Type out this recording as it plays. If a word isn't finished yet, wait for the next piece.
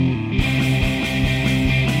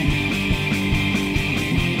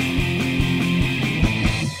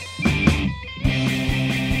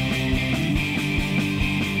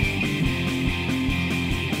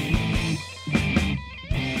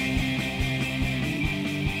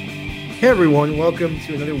Hey everyone, welcome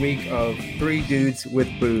to another week of Three Dudes with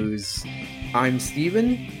Booze. I'm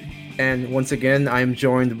Steven, and once again, I'm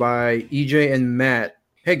joined by EJ and Matt.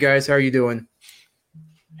 Hey guys, how are you doing?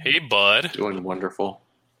 Hey, bud. Doing wonderful.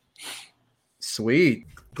 Sweet.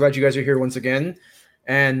 Glad you guys are here once again.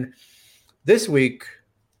 And this week,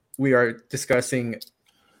 we are discussing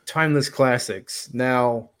timeless classics.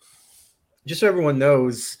 Now, just so everyone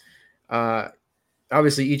knows,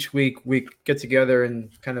 obviously each week we get together and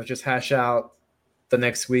kind of just hash out the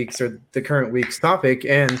next week's or the current week's topic.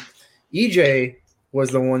 And EJ was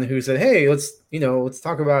the one who said, "Hey, let's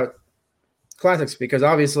talk about classics," because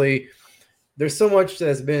obviously there's so much that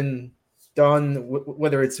has been done,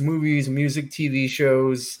 whether it's movies, music, TV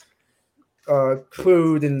shows,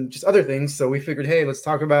 food, and just other things. So we figured, hey, let's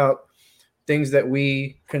talk about things that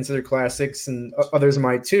we consider classics, and others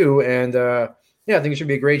might too. And I think it should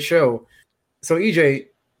be a great show. So EJ,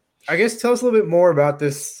 I guess tell us a little bit more about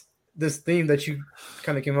this theme that you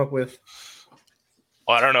kind of came up with.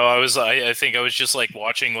 Well, I don't know. I think I was just like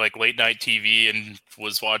watching like late night TV and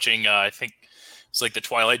was watching. I think it's like the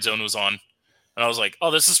Twilight Zone was on, and I was like,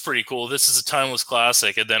 "Oh, this is pretty cool. This is a timeless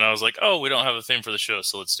classic." And then I was like, "Oh, we don't have a theme for the show,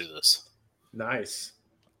 so let's do this." Nice.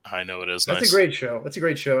 I know it is. That's nice. a great show. That's a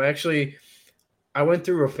great show. Actually, I went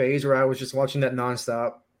through a phase where I was just watching that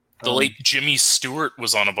nonstop. The late Jimmy Stewart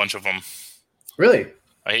was on a bunch of them. Really?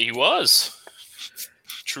 He was.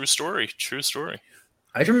 True story. True story.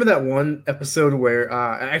 I remember that one episode where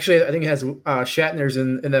actually I think it has Shatner's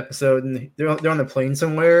in the episode, and they're on the plane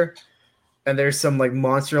somewhere, and there's some like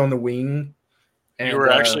monster on the wing. And, you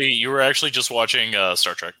were actually just watching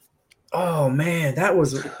Star Trek. Oh man, that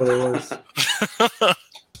was what it was.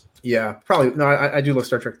 Yeah, probably. No, I do love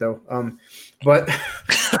Star Trek though. But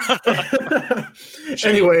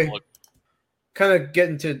anyway, kind of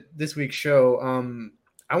getting to this week's show.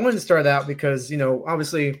 I wanted to start out because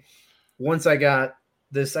obviously, once I got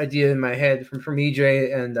this idea in my head from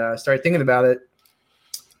EJ and started thinking about it,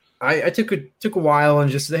 I took a while and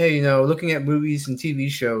just said, hey, looking at movies and TV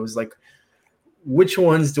shows, like which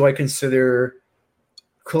ones do I consider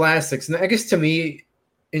classics? And I guess to me,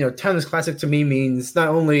 timeless classic to me means not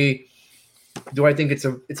only do I think it's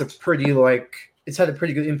a pretty like it's had a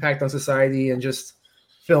pretty good impact on society and just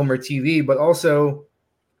film or TV, but also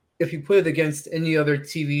if you put it against any other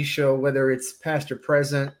TV show, whether it's past or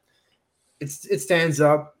present, it stands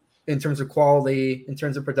up in terms of quality, in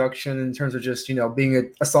terms of production, in terms of just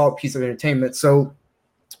being a solid piece of entertainment. So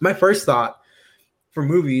my first thought for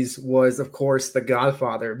movies was, of course, The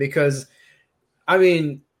Godfather, because I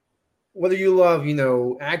mean, whether you love,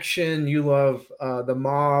 action, you love the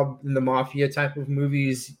mob and the mafia type of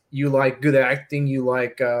movies, you like good acting, you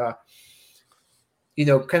like, kind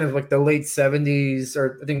of like the late 70s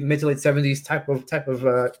or I think mid to late 70s type of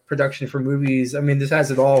production for movies. I mean, this has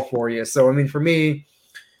it all for you. So, I mean, for me,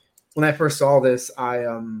 when I first saw this, I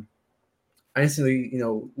instantly,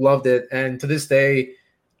 loved it. And to this day,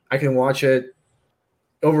 I can watch it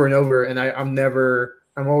over and over. And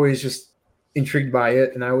I'm always just intrigued by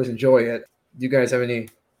it, and I always enjoy it. Do you guys have any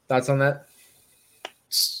thoughts on that?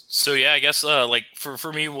 So yeah, I guess like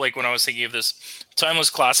for me, like when I was thinking of this timeless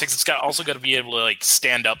classics, it's also got to be able to like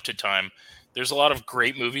stand up to time. There's a lot of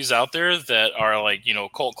great movies out there that are like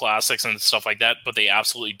cult classics and stuff like that, but they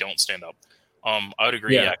absolutely don't stand up. I would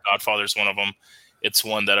agree. Yeah, Godfather's one of them. It's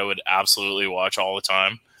one that I would absolutely watch all the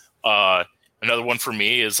time. Another one for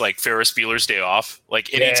me is like Ferris Bueller's Day Off.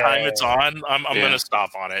 Like anytime it's on, I'm gonna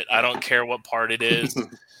stop on it. I don't care what part it is.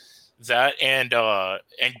 That and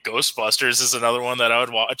Ghostbusters is another one that I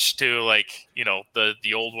would watch too. Like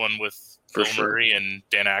the old one with Bill Murray and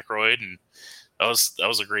Dan Aykroyd, and that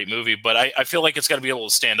was a great movie. But I feel like it's got to be able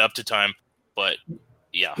to stand up to time. But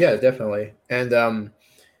yeah, definitely. And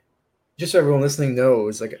just so everyone listening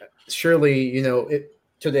knows, like surely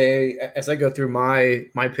today, as I go through my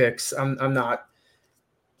picks, I'm not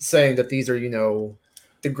saying that these are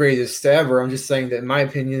the greatest ever. I'm just saying that in my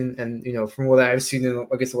opinion, and from what I've seen and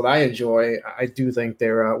I guess what I enjoy, I do think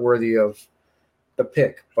they're worthy of the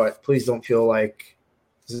pick. But please don't feel like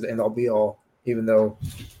this is the end all be all, even though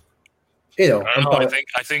I don't know.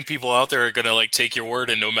 I think people out there are gonna like take your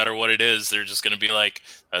word, and no matter what it is, they're just gonna be like,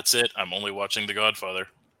 "That's it. I'm only watching The Godfather."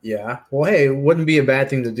 Yeah. Well, hey, it wouldn't be a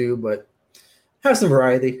bad thing to do, but have some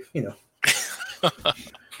variety,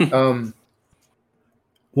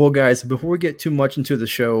 Well, guys, before we get too much into the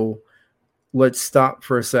show, let's stop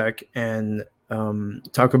for a sec and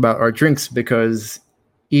talk about our drinks, because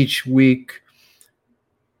each week,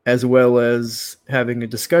 as well as having a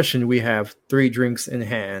discussion, we have 3 drinks in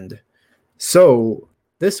hand. So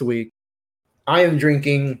this week, I am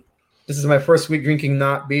drinking. This is my first week drinking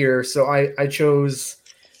not beer, so I chose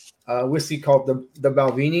whiskey called the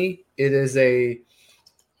Balvenie. It is a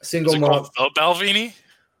single malt. The Balvenie?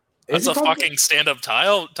 That's a fucking stand-up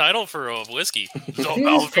title for a whiskey. The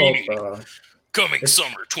Balvenie. Coming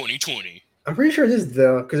summer 2020. I'm pretty sure it is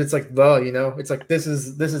because it's like it's like this is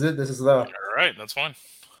it. This is the. All right, that's fine.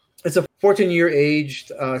 It's a 14-year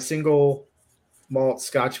aged single malt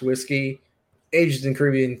Scotch whiskey, aged in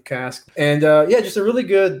Caribbean cask, and just a really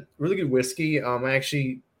good whiskey. I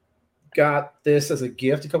actually got this as a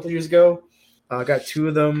gift a couple of years ago. I got 2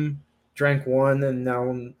 of them, drank 1, and now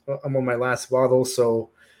I'm on my last bottle. So,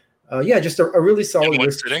 just a really solid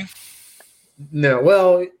whiskey. Sitting?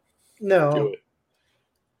 No. Do it.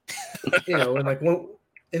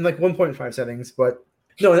 In like 1.5 settings, but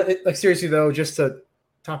no, seriously though, just to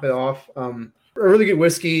top it off, a really good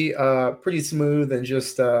whiskey, pretty smooth, and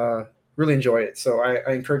just really enjoy it. So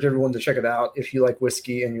I encourage everyone to check it out if you like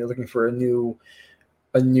whiskey and you're looking for a new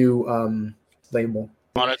label.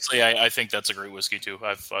 Honestly, I think that's a great whiskey too.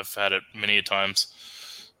 I've had it many times.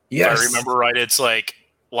 Yes. If I remember right, it's like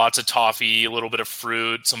lots of toffee, a little bit of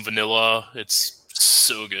fruit, some vanilla. It's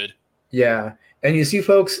so good. Yeah. And you see,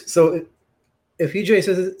 folks, so if EJ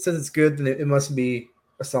says it's good, then it must be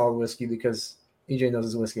a solid whiskey because EJ knows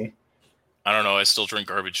his whiskey. I don't know. I still drink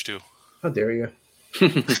garbage too. How dare you?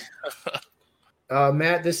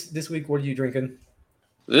 Matt, this week, what are you drinking?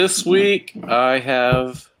 This week, I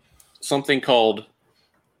have something called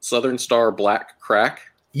Southern Star Black Crack.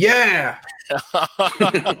 Yeah!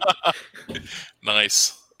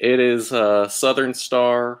 Nice. It is Southern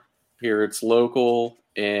Star. Here it's local,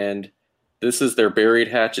 and this is their Buried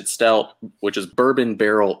Hatchet Stout, which is bourbon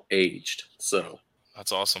barrel aged. So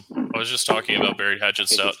that's awesome. I was just talking about Buried Hatchet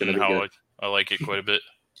Stout and how I like it quite a bit.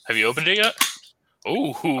 Have you opened it yet?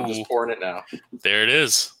 Oh, I'm just pouring it now. There it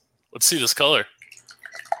is. Let's see this color.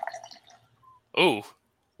 Oh,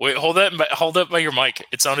 wait, hold that by your mic.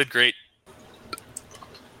 It sounded great.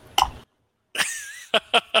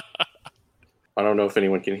 I don't know if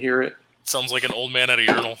anyone can hear it. Sounds like an old man at a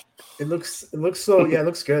urinal. It looks so. Yeah, it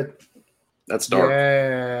looks good. That's dark.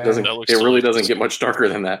 Yeah. It really doesn't get much darker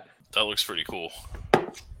than that. That looks pretty cool.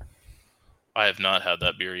 I have not had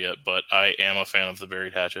that beer yet, but I am a fan of the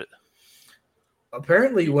Buried Hatchet.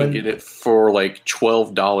 Apparently, you can get it for like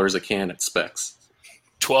 $12 a can at Specs.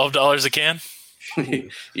 $12 a can?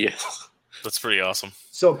 Yes. That's pretty awesome.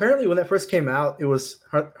 So apparently, when that first came out, it was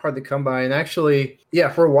hard to come by, and actually,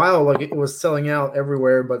 for a while, like it was selling out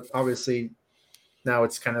everywhere. But obviously, now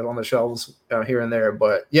it's kind of on the shelves here and there.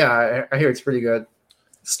 But yeah, I hear it's pretty good.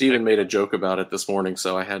 Steven made a joke about it this morning,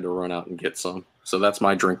 so I had to run out and get some. So that's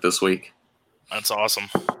my drink this week. That's awesome.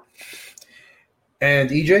 And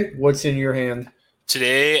EJ, what's in your hand?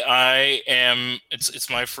 Today, it's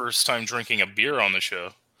my first time drinking a beer on the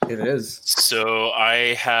show. It is. So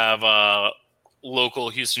I have a local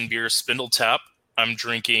Houston beer, Spindle Tap. I'm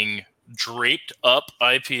drinking Draped Up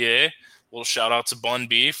IPA. A little shout out to Bun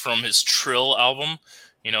B from his Trill album.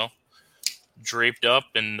 Draped up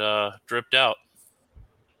and dripped out.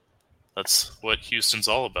 That's what Houston's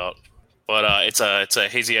all about. But it's a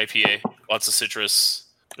hazy IPA, lots of citrus.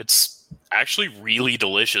 It's actually really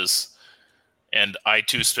delicious. And I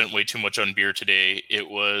too spent way too much on beer today. It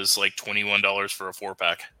was like $21 for a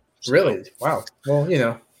 4-pack. So, really? Wow. Well,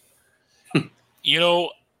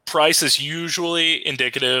 price is usually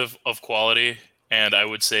indicative of quality, and I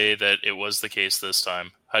would say that it was the case this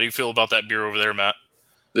time. How do you feel about that beer over there, Matt?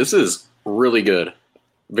 This is really good.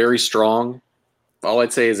 Very strong. All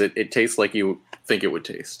I'd say is it tastes like you think it would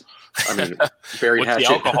taste. I mean, Buried Hatchet.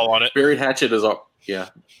 The alcohol on it. Buried Hatchet is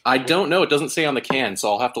I don't know. It doesn't say on the can, so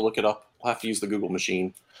I'll have to look it up. I'll have to use the Google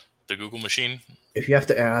machine. The Google machine? If you have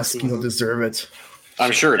to ask, you don't deserve it.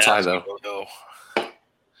 I'm sure it's high, though. No.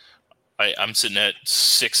 I'm sitting at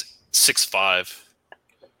 6.5.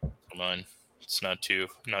 Come on. It's not too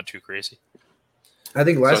crazy. I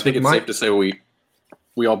think I think it's safe to say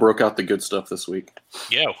we all broke out the good stuff this week.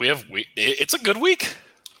 Yeah, it's a good week.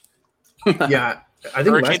 Yeah, I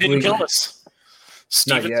think Hurricane didn't kill us.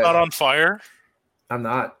 Steven's not on fire. I'm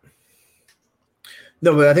not.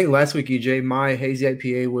 No, but I think last week, EJ, my hazy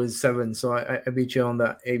IPA was 7, so I beat you on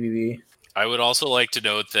the ABV. I would also like to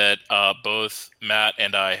note that both Matt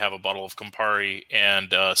and I have a bottle of Campari,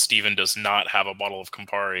 and Steven does not have a bottle of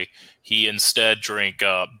Campari. He instead drank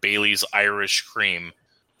Bailey's Irish Cream.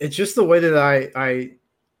 It's just the way that I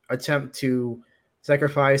attempt to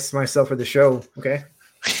sacrifice myself for the show, okay?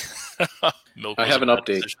 I have an update.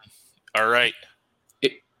 Decision. All right.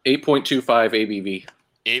 8.25 ABV.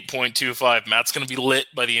 8.25. Matt's going to be lit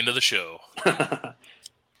by the end of the show.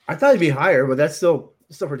 I thought it'd be higher, but that's still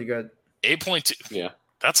pretty good. 8.2. Yeah.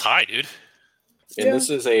 That's high, dude. And this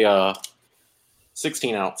is a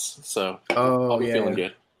 16 ounce. So Oh, I'll be yeah. feeling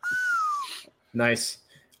good. Nice.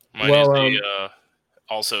 Mine Well, is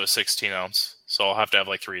also a 16 ounce, so I'll have to have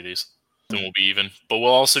like 3 of these. Then we'll be even. But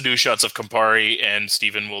we'll also do shots of Campari, and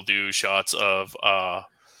Steven will do shots of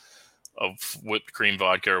whipped cream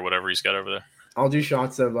vodka or whatever he's got over there. I'll do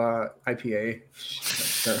shots of IPA.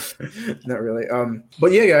 Not really.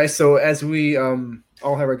 But yeah, guys. So as we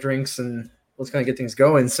all have our drinks and let's kind of get things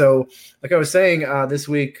going. So, like I was saying, this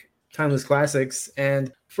week, Timeless Classics,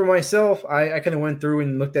 and for myself, I kind of went through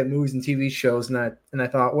and looked at movies and TV shows, and I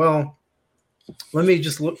thought, well, let me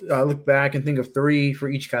just look back and think of 3 for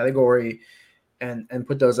each category, and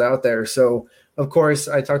put those out there. So, of course,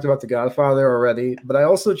 I talked about The Godfather already, but I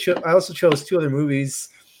also chose 2 other movies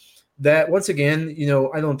that, once again,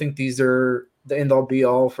 I don't think these are the end all be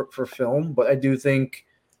all for film, but I do think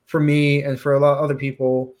for me and for a lot of other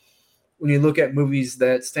people, when you look at movies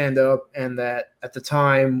that stand up and that at the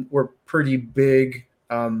time were pretty big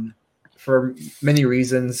for many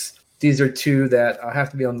reasons, these are 2 that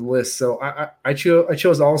have to be on the list. So I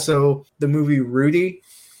chose also the movie Rudy,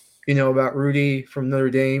 about Rudy from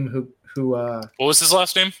Notre Dame, who what was his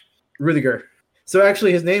last name? Rudiger. So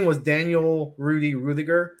actually his name was Daniel Rudy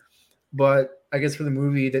Rudiger, but I guess for the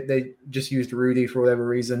movie that they just used Rudy for whatever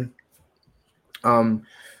reason.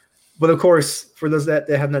 But of course, for those that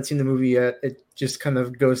have not seen the movie yet, it just kind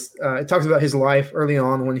of goes. It talks about his life early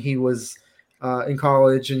on when he was in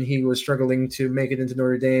college and he was struggling to make it into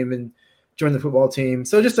Notre Dame and join the football team.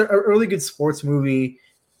 So just a really good sports movie,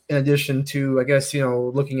 in addition to, I guess,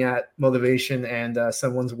 looking at motivation and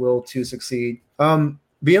someone's will to succeed.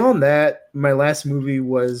 Beyond that, my last movie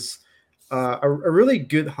was a really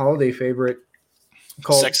good holiday favorite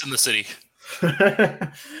called Sex and the City.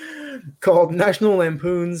 called National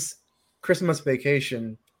Lampoon's Christmas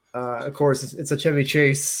Vacation. Of course, it's a Chevy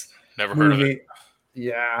Chase Never movie. heard of it.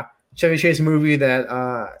 Yeah, Chevy Chase movie that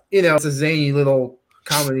it's a zany little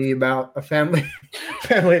comedy about a family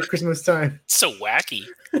at Christmas time. It's so wacky.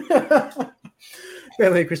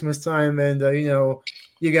 Family at Christmas time, and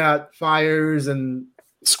you got fires and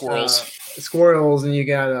squirrels, and you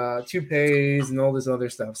got toupees and all this other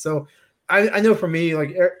stuff. So I know for me,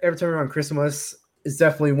 like every time around Christmas, it's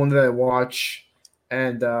definitely one that I watch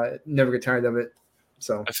and never get tired of it.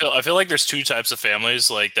 So I feel like there's 2 types of families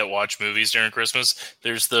like that watch movies during Christmas.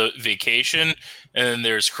 There's the vacation, and then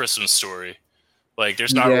there's Christmas Story. Like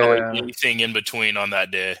there's not really anything in between on that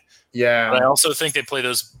day. Yeah, but I also think they play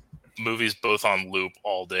those movies both on loop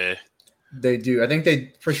all day. They do. I think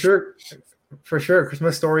they for sure.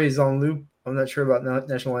 Christmas Story is on loop. I'm not sure about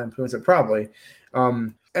National Lampoon's, but probably.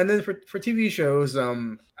 And then for TV shows,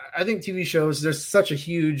 I think TV shows, there's such a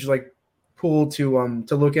huge pool to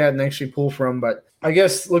look at and actually pull from. But I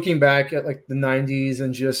guess looking back at the 90s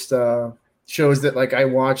and just shows that I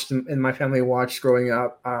watched and my family watched growing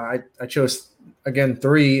up, I chose again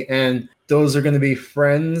 3, and those are going to be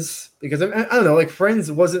Friends, because I don't know,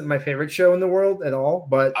 Friends wasn't my favorite show in the world at all,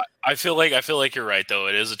 but I feel like you're right though.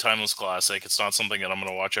 It is a timeless classic. It's not something that I'm going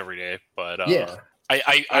to watch every day, but yeah.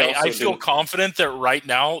 I feel confident that right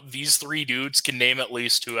now these 3 dudes can name at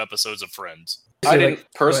least 2 episodes of Friends. I didn't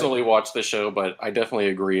personally watch the show, but I definitely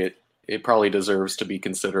agree it probably deserves to be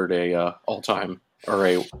considered a all-time, or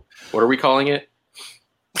a, what are we calling it?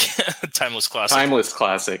 Timeless classic. Timeless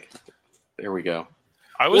classic. There we go.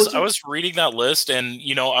 I was reading that list, and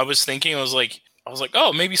I was thinking, I was like,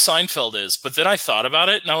 oh, maybe Seinfeld is. But then I thought about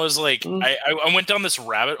it, and I was like, I went down this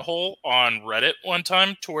rabbit hole on Reddit one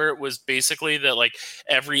time to where it was basically that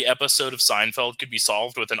every episode of Seinfeld could be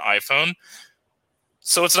solved with an iPhone.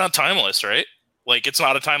 So it's not timeless, right? It's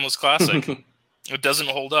not a timeless classic. It doesn't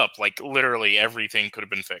hold up. Literally everything could have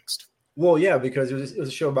been fixed. Well, yeah, because it was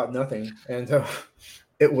a show about nothing, and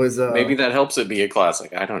it was. Maybe that helps it be a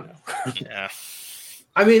classic. I don't know. Yeah.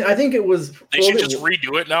 I mean, I think it was. They should just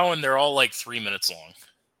redo it now, and they're all 3 minutes long.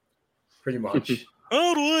 Pretty much.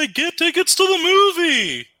 How do I get tickets to the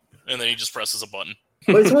movie? And then he just presses a button.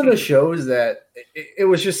 But it's one of those shows that it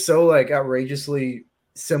was just so outrageously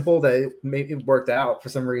simple that it worked out for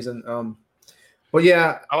some reason. But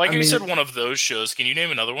yeah, I like how you said one of those shows. Can you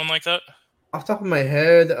name another one like that? Off the top of my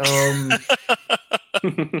head, I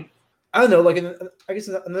don't know. I guess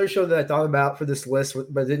another show that I thought about for this list,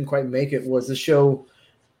 but didn't quite make it, was the show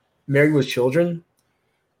Married with Children.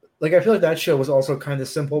 I feel like that show was also kind of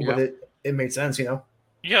simple, but it made sense,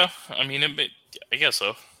 Yeah, I mean, I guess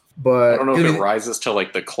so. But I don't know if it rises to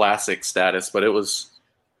the classic status, but it was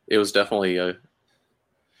definitely a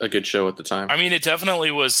good show at the time. I mean, it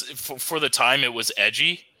definitely was for the time. It was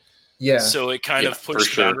edgy. Yeah. So it kind of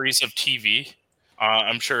pushed boundaries of TV.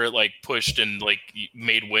 I'm sure it pushed and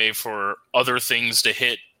made way for other things to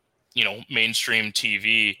hit mainstream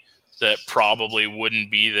TV that probably wouldn't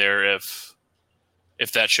be there if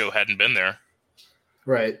that show hadn't been there.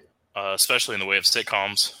 Right. Especially in the way of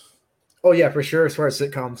sitcoms. Oh yeah, for sure. As far as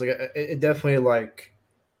sitcoms, like it definitely like,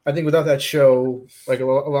 I think without that show, like a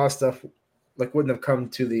lot of stuff like wouldn't have come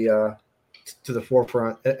to the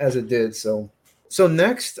forefront as it did. So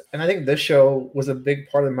next, and I think this show was a big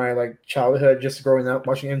part of my like childhood, just growing up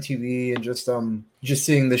watching MTV and just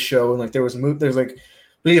seeing this show, and like there's like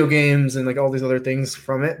video games and like all these other things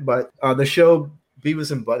from it. But the show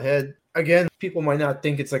Beavis and Butthead, again, people might not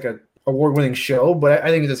think it's like a award-winning show, but I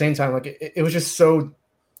think at the same time, like it was just so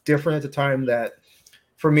different at the time that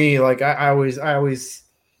for me, like I always,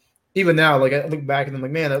 even now, like I look back and I'm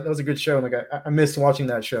like, man, that was a good show. And like I missed watching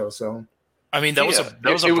that show. So I mean, that was a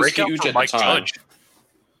breakout for Mike Judge.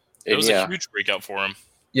 It was a huge breakout for him.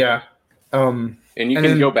 Yeah. And you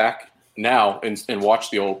can go back now and watch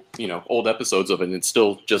the old episodes of it, and it's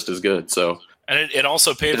still just as good. So and it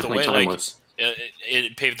also paved the way. Timeless. Like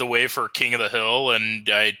it paved the way for King of the Hill, and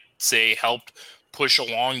I'd say helped push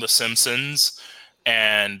along The Simpsons,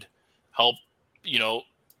 and help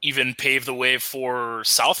even pave the way for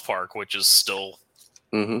South Park, which is still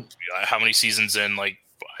how many seasons in? Like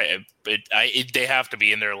they have to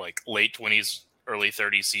be in their like late 20s, early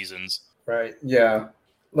 30s seasons. Right. Yeah.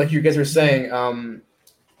 Like you guys were saying,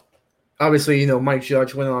 obviously, Mike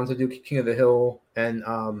Judge went on to do King of the Hill and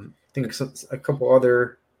I think a couple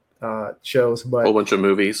other shows, but a whole bunch of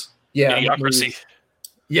movies. Yeah. Idiocracy.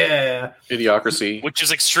 Yeah. Idiocracy. Which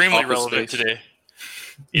is extremely relevant today.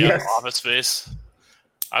 Yeah, yes. Office Space.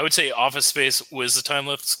 I would say Office Space was the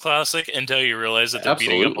timeless classic until you realize that they're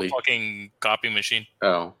beating up a fucking copy machine.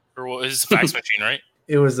 Oh. Or what is a fax machine, right?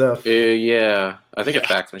 It was yeah, I think a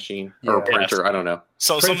fax machine or a printer. I don't know.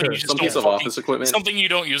 So some piece of office equipment. Something you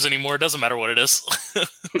don't use anymore. It doesn't matter what it is.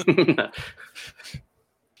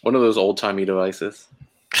 One of those old-timey devices.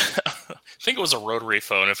 I think it was a rotary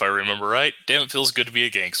phone, if I remember right. Damn, it feels good to be a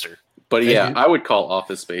gangster. But yeah, I would call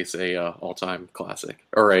Office Space a all-time classic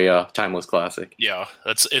or a timeless classic. Yeah,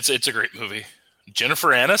 it's a great movie. Jennifer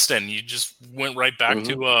Aniston, you just went right back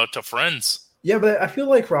to Friends. Yeah, but I feel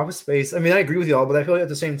like for Office Space, I mean, I agree with you all, but I feel like at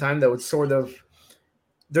the same time, though, it's sort of,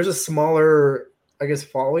 there's a smaller, I guess,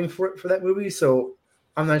 following for that movie, so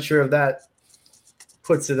I'm not sure if that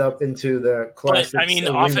puts it up into the classics. But, I mean,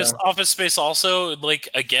 Office Space also, like,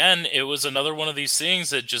 again, it was another one of these things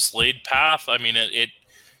that just laid path. I mean, it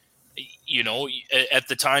at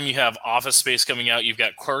the time you have Office Space coming out, you've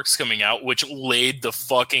got Clerks coming out, which laid the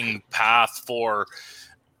fucking path for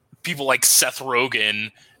people like Seth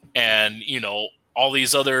Rogen and, all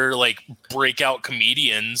these other, like, breakout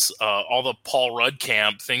comedians, all the Paul Rudd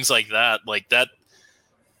camp, things like that. Like, that,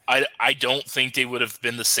 I don't think they would have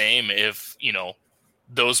been the same if,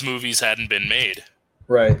 those movies hadn't been made.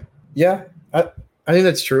 Right. Yeah. I think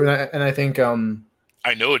that's true. And I think...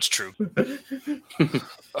 I know it's true.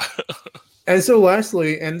 And so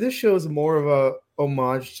lastly, and this show is more of a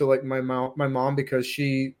homage to, like, my mom, because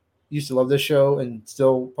she used to love this show and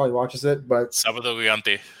still probably watches it, but... Sábado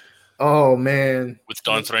Gigante. Oh, man. With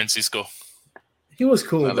Don Francisco. He was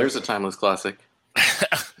cool. Now, there's a timeless classic.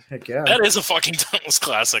 Heck yeah. That is a fucking timeless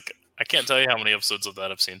classic. I can't tell you how many episodes of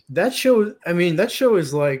that I've seen. That show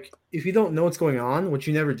is like, if you don't know what's going on, which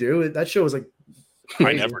you never do, that show is like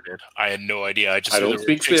crazy. I never did. I had no idea. I don't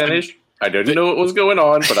speak Spanish. I didn't know what was going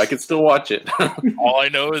on, but I could still watch it. All I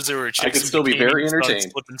know is there were chicks. I could still be very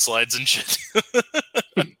entertained. Slipping slides and shit.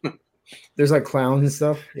 There's like clowns and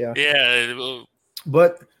stuff. Yeah. Yeah.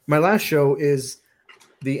 But my last show is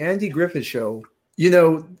the Andy Griffith Show.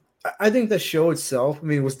 I think the show itself, I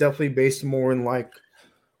mean, was definitely based more in like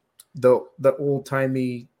the old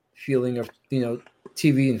timey feeling of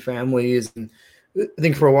TV and families, and I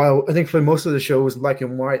think for most of the show it was black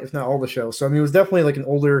and white, if not all the show. So I mean, it was definitely like an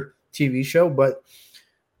older TV show, but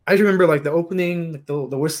I remember like the opening, like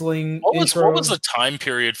the whistling. What was the time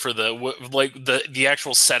period for the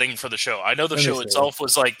actual setting for the show? I know the show itself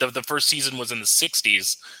was like the first season was in the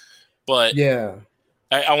 60s, but yeah,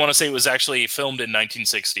 I want to say it was actually filmed in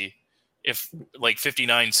 1960. If like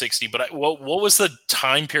 59, 60, but what was the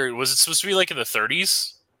time period? Was it supposed to be like in the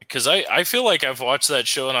 30s? Because I feel like I've watched that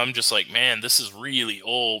show and I'm just like, man, this is really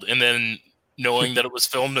old. And then knowing that it was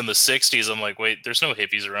filmed in the 60s, I'm like, wait, there's no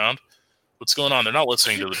hippies around. What's going on? They're not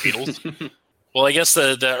listening to the Beatles. Well, I guess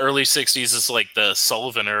the early 60s is like the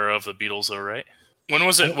Sullivan era of the Beatles, though, right? When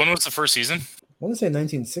was it? When was the first season? I want to say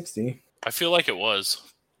 1960. I feel like it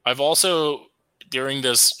was. I've also, during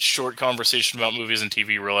this short conversation about movies and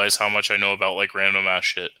TV, realized how much I know about like random ass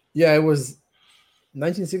shit. Yeah, it was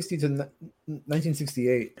 1960 to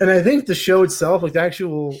 1968, and I think the show itself, like the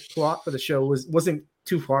actual plot for the show, wasn't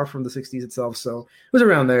too far from the 60s itself, so it was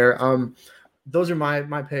around there. Those are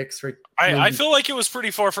my picks for. I feel like it was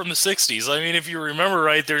pretty far from the 60s. I mean, if you remember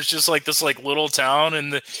right, there's just like this like little town,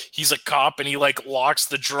 and he's a cop, and he like locks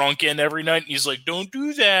the drunk in every night, and he's like, "Don't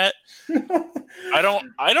do that." I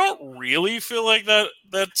don't really feel like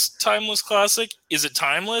that's timeless classic. Is it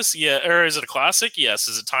timeless? Yeah. Or is it a classic? Yes.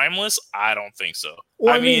 Is it timeless? I don't think so.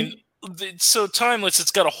 Well, I mean, so timeless,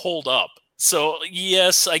 it's got to hold up. So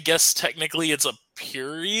yes, I guess technically it's a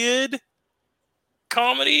period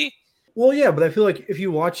comedy. Well, yeah, but I feel like if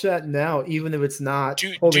you watch that now, even if it's not,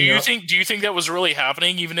 do you think that was really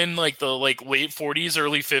happening even in like the like late 40s,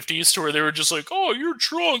 early 50s, to where they were just like, "Oh, you're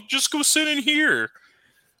drunk, just go sit in here"?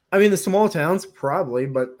 I mean, the small towns probably,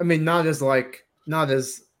 but I mean, not as.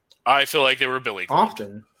 I feel like they were Billy Clubbed.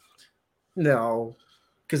 Often. No,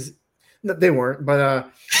 because they weren't.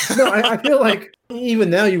 But no, I feel like even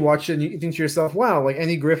now you watch it and you think to yourself, "Wow!" Like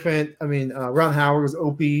Andy Griffith. I mean, Ron Howard was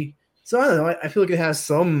Opie. So I don't know. I feel like it has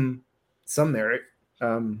some merit.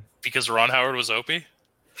 Because Ron Howard was Opie?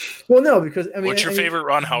 Well, no, because I mean, what's your favorite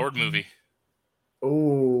Ron Howard movie?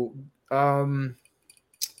 Oh,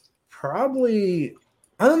 probably.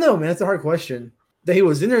 I don't know, man. It's a hard question. That he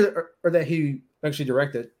was in there, or that he actually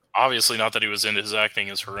directed. Obviously, not that he was in. His acting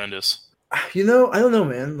is horrendous. You know, I don't know,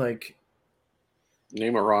 man. Like,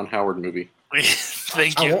 name a Ron Howard movie.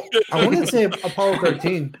 Thank you. I want to say Apollo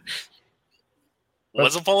 13.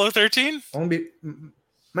 Was Apollo 13?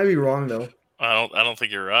 Might be wrong though. I don't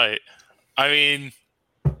think you're right. I mean,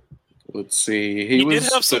 let's see. He was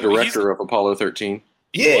the director of Apollo 13.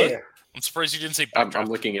 Yeah. What? I'm surprised you didn't say. I'm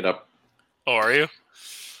looking it up. Oh, are you?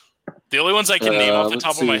 The only ones I can name off the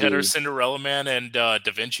top of my head are Cinderella Man and Da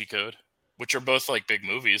Vinci Code, which are both like big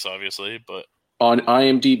movies, obviously. But on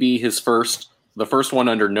IMDb, the first one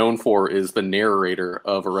under known for is the narrator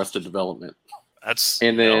of Arrested Development.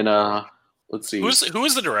 And then let's see. Who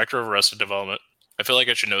is the director of Arrested Development? I feel like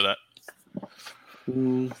I should know that.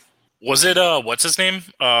 Was it what's his name?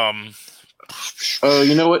 You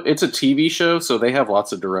know what? It's a TV show, so they have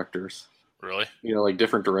lots of directors. Really? You know, like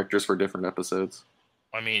different directors for different episodes.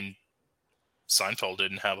 I mean, Seinfeld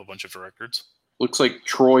didn't have a bunch of directors. Looks like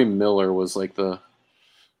Troy Miller was like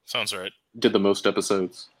Sounds right. Did the most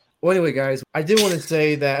episodes. Well, anyway, guys, I did want to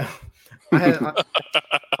say that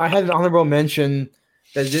I had an honorable mention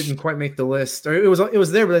that didn't quite make the list. Or it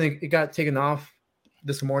was there, but then it got taken off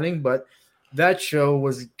this morning. But that show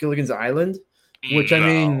was Gilligan's Island, which I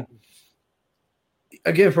mean,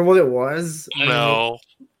 again, for what it was. I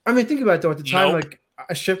mean, think about it though. At the time, like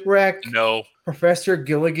a shipwreck. Professor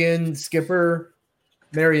Gilligan, Skipper,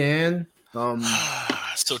 Marianne.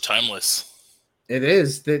 So timeless. It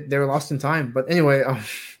is. They were lost in time. But anyway,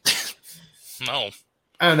 no.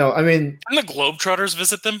 I don't know. I mean, didn't the Globetrotters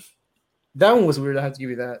visit them? That one was weird. I have to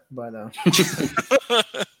give you that. But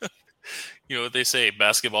you know what they say: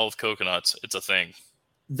 basketball with coconuts. It's a thing.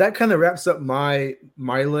 That kind of wraps up my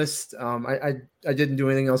list. I didn't do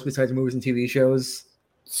anything else besides movies and TV shows.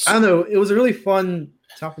 I don't know. It was a really fun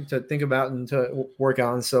topic to think about and to work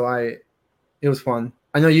on. So it was fun.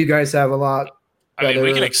 I know you guys have a lot. I mean,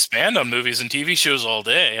 we can expand on movies and TV shows all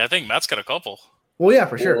day. I think Matt's got a couple. Well, yeah,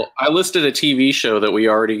 for sure. Well, I listed a TV show that we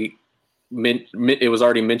already it was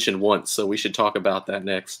already mentioned once, so we should talk about that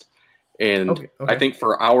next. And okay. I think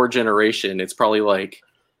for our generation, it's probably like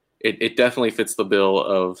it definitely fits the bill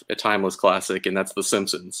of a timeless classic, and that's The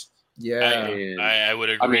Simpsons. Yeah, I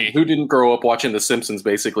would agree. I mean, who didn't grow up watching The Simpsons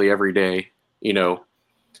basically every day? You know,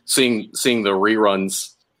 seeing the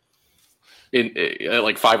reruns at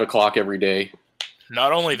like 5 o'clock every day.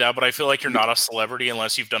 Not only that, but I feel like you're not a celebrity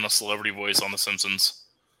unless you've done a celebrity voice on The Simpsons.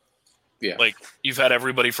 Yeah, like you've had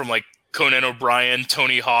everybody from like Conan O'Brien,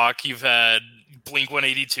 Tony Hawk. You've had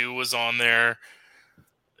Blink-182 was on there.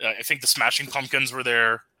 I think the Smashing Pumpkins were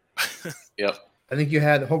there. Yep. I think you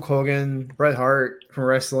had Hulk Hogan, Bret Hart from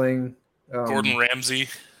wrestling, Gordon Ramsay.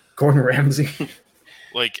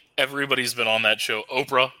 Like everybody's been on that show.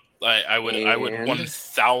 Oprah. I would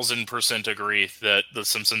 1000% agree that The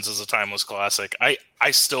Simpsons is a timeless classic. I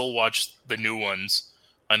still watch the new ones.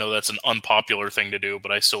 I know that's an unpopular thing to do,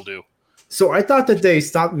 but I still do. So I thought that they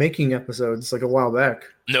stopped making episodes like a while back.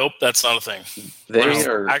 Nope, that's not a thing. They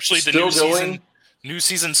are actually still the new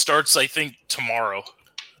season starts, I think, tomorrow.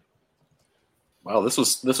 Wow, this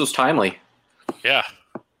was timely. Yeah.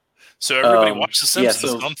 So everybody watch The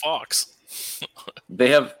Simpsons on Fox.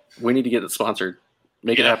 We need to get it sponsored.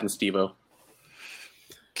 Make it happen, Steve-O.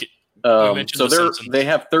 So they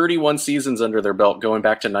have 31 seasons under their belt going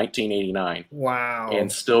back to 1989. Wow.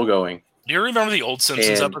 And still going. Do you remember the old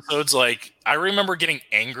Simpsons episodes? Like, I remember getting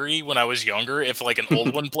angry when I was younger if like an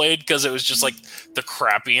old one played because it was just like the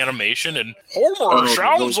crappy animation and Homer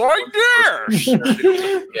sounds like this.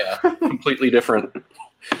 Yeah, completely different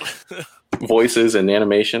voices and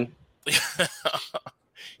animation.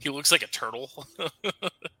 He looks like a turtle.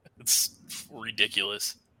 It's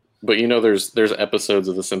ridiculous. But there's episodes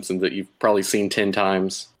of The Simpsons that you've probably seen 10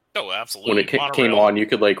 times. Oh, absolutely. When it came on, you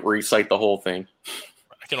could like recite the whole thing.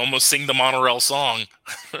 I can almost sing the Monorail song.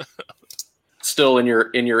 Still, in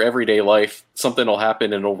your everyday life, something will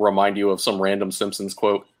happen and it'll remind you of some random Simpsons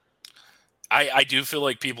quote. I do feel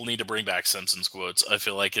like people need to bring back Simpsons quotes. I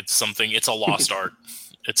feel like it's a lost art.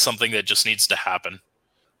 It's something that just needs to happen.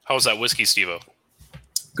 How's that whiskey, Steve-O?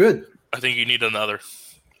 Good. I think you need another.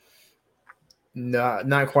 No,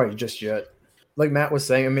 not quite just yet. Like Matt was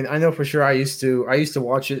saying, I mean, I know for sure I used to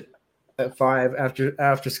watch it at 5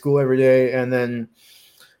 after school every day, and then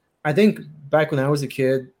I think back when I was a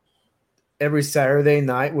kid, every Saturday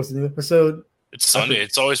night was a new episode. It's Sunday.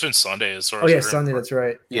 It's always been Sunday. Sunday. That's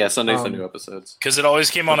right. Yeah, Sunday's the new episodes because it always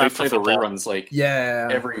came on after the reruns. Like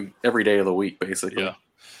every day of the week, basically. Yeah,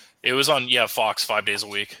 it was on Fox 5 days a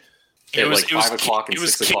week. It was 5 o'clock and 6 o'clock. It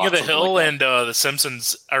was King of the Hill and The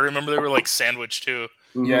Simpsons. I remember they were like sandwiched too.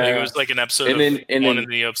 Yeah, it was like an episode of one and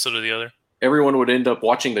the episode of the other. Everyone would end up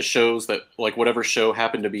watching the shows that, like, whatever show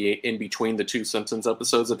happened to be in between the two Simpsons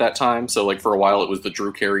episodes at that time. So, like, for a while, it was the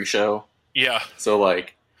Drew Carey show. Yeah. So,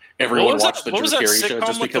 like, everyone watched the Drew Carey show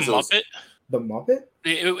just because it was... The Muppet?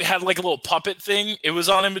 It had, like, a little puppet thing. It was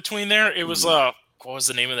on in between there. It was, what was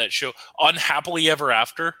the name of that show? Unhappily Ever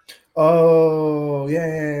After. Oh,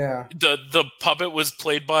 yeah. The puppet was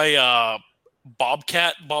played by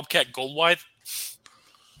Bobcat Goldthwait.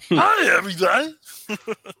 Hi, everybody.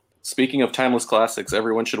 Speaking of timeless classics,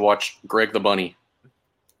 everyone should watch Greg the Bunny.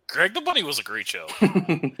 Greg the Bunny was a great show.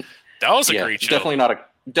 That was a great show.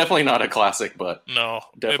 Definitely not a classic, but no,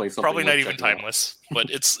 definitely something probably not even timeless.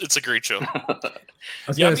 But it's a great show.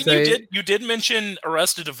 You did mention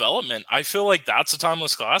Arrested Development. I feel like that's a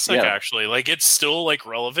timeless classic. Yeah. Actually, like it's still like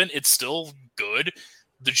relevant. It's still good.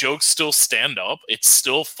 The jokes still stand up. It's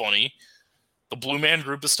still funny. The Blue Man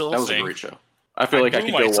Group is still a thing. That was a great show. I feel like I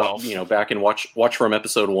could go back and watch from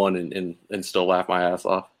episode 1 and still laugh my ass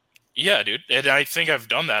off. Yeah, dude. And I think I've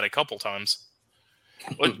done that a couple times.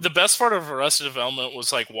 The best part of Arrested Development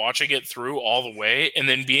was like watching it through all the way and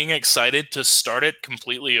then being excited to start it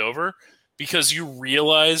completely over because you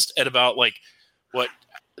realized at about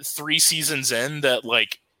 3 seasons in that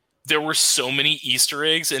like there were so many Easter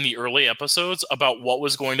eggs in the early episodes about what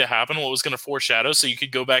was going to happen, what was going to foreshadow, so you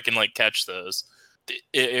could go back and like catch those.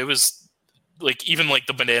 It was like even like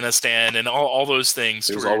the banana stand and all those things.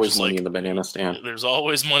 There's always money in the banana stand. There's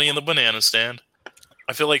always money in the banana stand.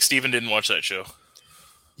 I feel like Steven didn't watch that show.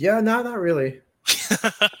 Yeah, no, not really.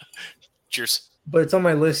 Cheers. But it's on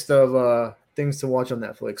my list of things to watch on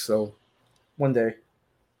Netflix. So one day,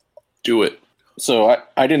 do it. So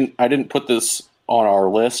I didn't put this on our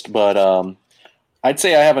list, but I'd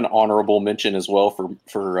say I have an honorable mention as well for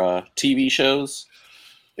TV shows,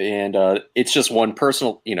 and it's just one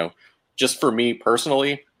personal, just for me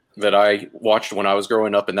personally that I watched when I was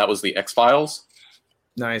growing up, and that was the X-Files.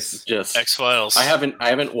 Nice. Just X-Files. I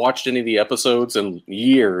haven't watched any of the episodes in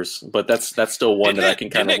years, but that's still one that I can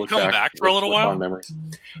kind of look back for a little while. Memories.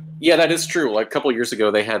 Yeah, that is true. Like a couple of years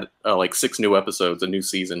ago, they had like 6 new episodes, a new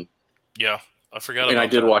season. Yeah, I forgot. And I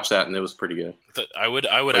did watch that, and it was pretty good. I would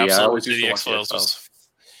absolutely say the X-Files.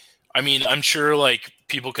 I mean, I'm sure like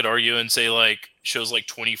people could argue and say like shows like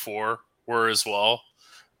 24 were as well,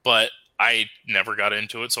 but I never got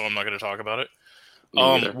into it, so I'm not going to talk about it.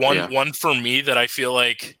 One for me that I feel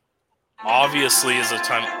like obviously is a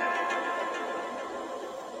time.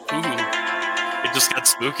 Ooh, it just got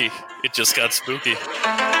spooky. It just got spooky. Is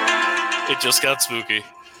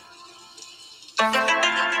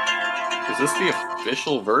this the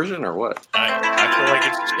official version or what?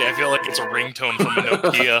 I feel like it's a ringtone from a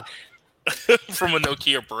Nokia, from a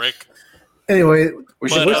Nokia brick. Anyway, we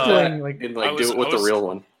should do it with the real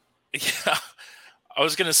one. Yeah. I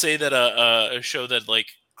was gonna say that a show that like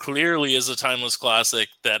clearly is a timeless classic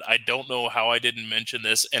that I don't know how I didn't mention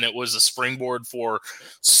this, and it was a springboard for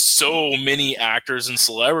so many actors and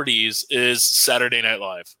celebrities is Saturday Night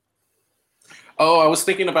Live. Oh, I was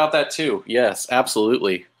thinking about that too. Yes,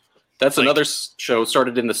 absolutely. That's another show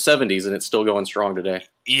started in the 70s and it's still going strong today.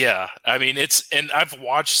 Yeah, I mean and I've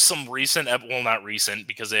watched some recent, well not recent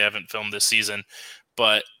because they haven't filmed this season,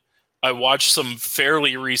 but I watched some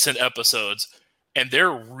fairly recent episodes. And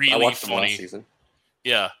they're really funny. Last season.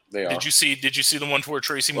 Yeah. They are. Did you see the one where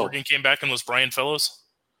Tracy Morgan came back and was Brian Fellows?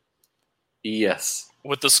 Yes.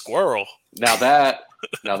 with the squirrel. Now that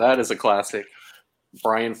is a classic.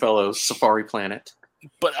 Brian Fellows, Safari Planet.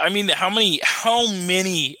 But I mean, how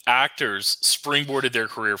many actors springboarded their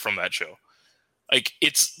career from that show? Like,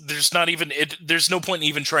 there's no point in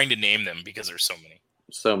even trying to name them because there's so many.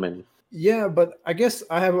 So many. Yeah, but I guess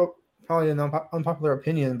I have probably an unpopular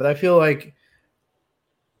opinion, but I feel like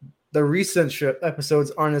the recent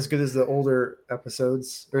episodes aren't as good as the older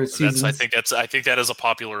episodes or seasons. I think that is a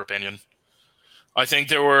popular opinion. I think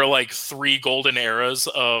there were like 3 golden eras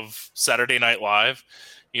of Saturday Night Live.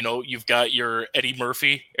 You know, you've got your Eddie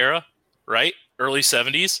Murphy era, right? Early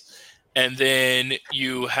 70s. And then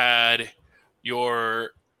you had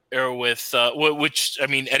your era with, which, I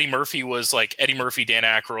mean, Eddie Murphy was like Eddie Murphy, Dan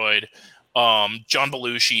Aykroyd, John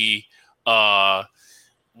Belushi, what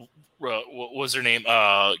was her name?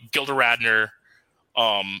 Gilda Radner.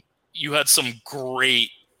 You had some great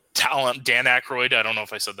talent. Dan Aykroyd, I don't know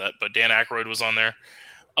if I said that, but Dan Aykroyd was on there.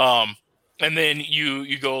 And then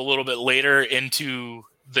you go a little bit later into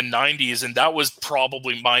the 90s, and that was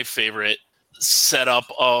probably my favorite setup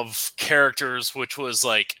of characters, which was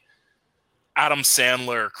like Adam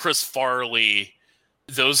Sandler, Chris Farley,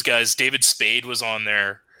 those guys. David Spade was on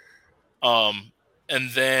there. And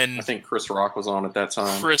then I think Chris Rock was on at that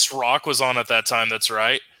time. That's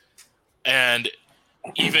right. And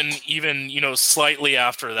even slightly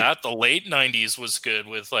after that, the late 90s was good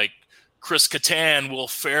with like Chris Kattan, Will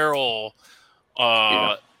Ferrell,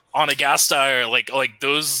 Anna Gasteyer, like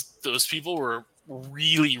those people were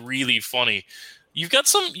really, really funny. You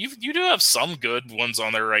do have some good ones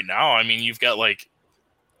on there right now. I mean, you've got like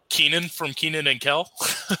Keenan from Keenan and Kel.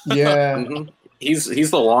 Yeah. Mm-hmm.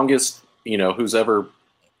 He's the longest, who's ever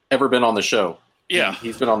been on the show. Yeah.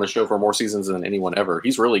 He's been on the show for more seasons than anyone ever.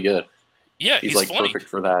 He's really good. Yeah, he's like funny. Perfect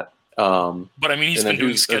for that. But I mean, he's been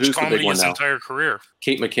doing sketch comedy his entire career.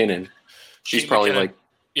 Kate McKinnon. She's probably like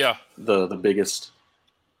the biggest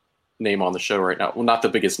name on the show right now. Well, not the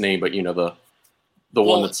biggest name, but the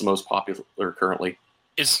one that's the most popular currently.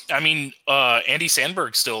 Andy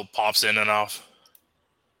Samberg still pops in and off.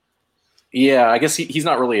 Yeah, I guess he's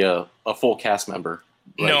not really a full cast member.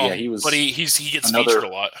 No, yeah, he was. But he gets featured a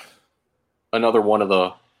lot. Another one of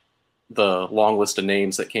the long list of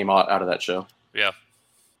names that came out of that show. Yeah.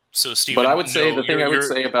 So, Steven, but I would say the thing I would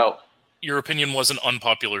say about your opinion wasn't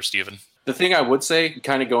unpopular, Steven. The thing I would say,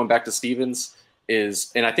 kind of going back to Steven's,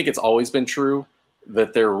 is, and I think it's always been true,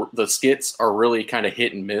 that the skits are really kind of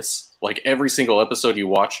hit and miss. Like every single episode you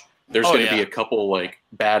watch, there's going to be a couple like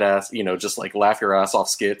badass, just like laugh your ass off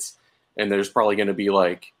skits, and there's probably going to be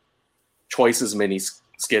like twice as many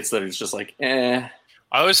skits that it's just like, eh.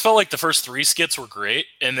 I always felt like the first 3 skits were great,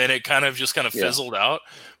 and then it kind of fizzled out.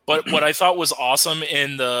 But what I thought was awesome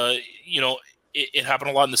in the, it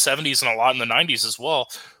happened a lot in the 70s and a lot in the 90s as well,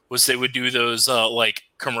 was they would do those like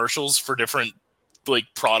commercials for different like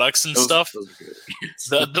products and stuff.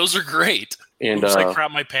 Those are great. And Oops, I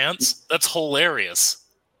crap my pants. That's hilarious.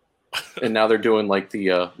 And now they're doing like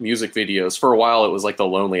the music videos. For a while, it was like the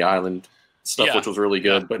Lonely Island stuff, which was really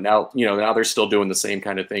good. Yeah. But now, now they're still doing the same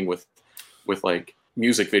kind of thing with like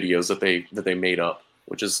music videos that they made up,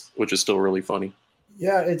 which is still really funny.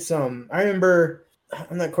 Yeah, it's I remember,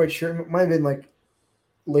 I'm not quite sure, it might have been like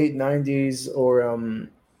late 90s or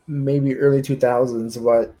maybe early 2000s,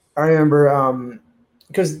 but I remember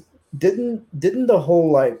because didn't the whole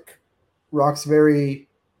like Roxbury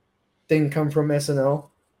thing come from SNL?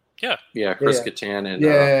 Yeah, Chris Kattan and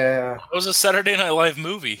it was a Saturday Night Live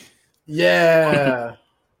movie. Yeah.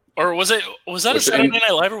 Or was that a Saturday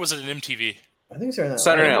Night Live or was it an MTV? I think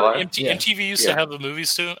Saturday Night Live. MTV used to have the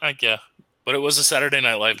movies too. But it was a Saturday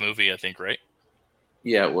Night Live movie, I think, right?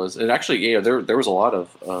 Yeah, it was. And actually, there was a lot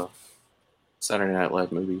of Saturday Night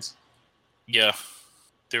Live movies. Yeah.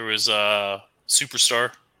 There was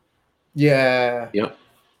Superstar. Yeah. Yep.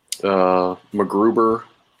 MacGruber.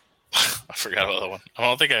 I forgot about that one. I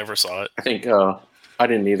don't think I ever saw it. I think I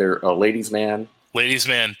didn't either. Ladies Man. Ladies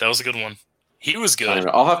Man. That was a good one. He was good.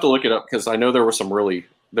 I'll have to look it up because I know there were some really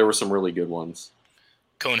good ones.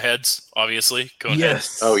 Coneheads, obviously.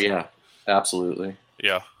 Coneheads. Oh yeah. Absolutely.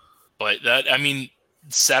 Yeah. But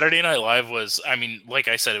Saturday Night Live was, like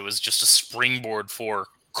I said, it was just a springboard for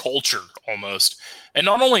culture almost. And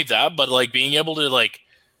not only that, but like being able to like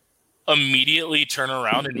immediately turn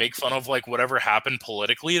around and make fun of like whatever happened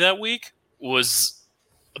politically that week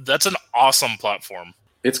that's an awesome platform.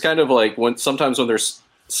 It's kind of like sometimes when there's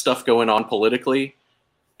stuff going on politically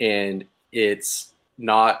and it's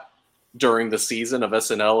not during the season of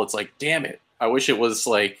SNL, it's like, damn it. I wish it was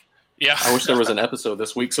like, I wish there was an episode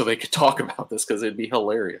this week so they could talk about this because it'd be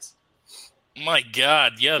hilarious. My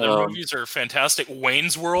God. Yeah. The movies are fantastic.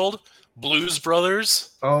 Wayne's World Blues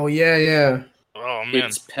Brothers. Oh yeah. Oh man,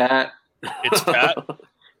 it's Pat. It's Pat.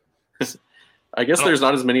 I guess there's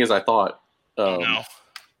not as many as I thought. No,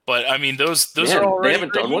 but I mean those man, are already they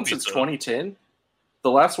haven't done one since 2010.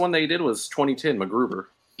 The last one they did was 2010. MacGruber.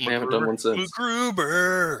 They haven't done one since.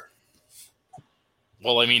 MacGruber.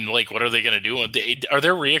 Well, I mean, like, what are they going to do? Are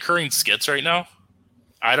there reoccurring skits right now?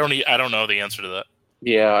 I don't know the answer to that.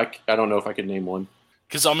 Yeah, I don't know if I could name one.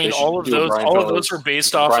 Because I mean, all of those were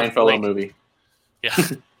based off Brian of Fellow movie. Yeah,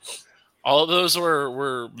 all of those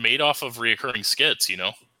were made off of reoccurring skits. You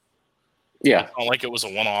know. Yeah, it's not like it was a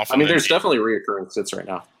one-off. I mean, there's definitely reoccurring skits right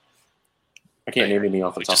now. I can't name any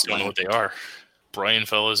off the top. I just don't know what they are. Brian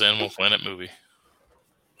Fellow's Animal Planet movie.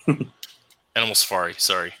 Animal Safari.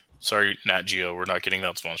 Sorry, Nat Geo. We're not getting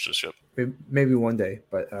that sponsorship. Maybe one day.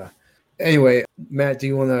 But anyway, Matt, do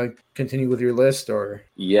you want to continue with your list or?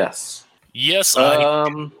 Yes. Yes.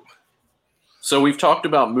 So we've talked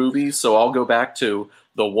about movies, so I'll go back to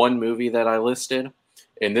the one movie that I listed,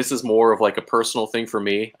 and this is more of like a personal thing for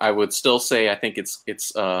me. I would still say I think it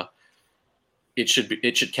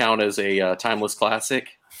should count as a timeless classic,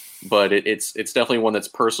 but it's definitely one that's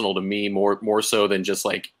personal to me more so than just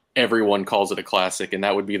like everyone calls it a classic, and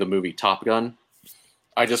that would be the movie Top Gun.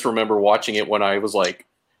 I just remember watching it when I was like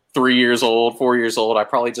 4 years old. I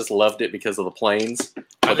probably just loved it because of the planes.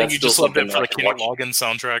 I think you just loved it for the Kenny Loggins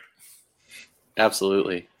soundtrack.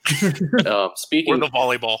 Absolutely. Or the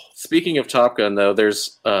volleyball. Speaking of Top Gun, though,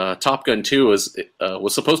 there's Top Gun 2 was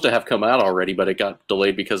supposed to have come out already, but it got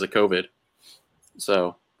delayed because of COVID.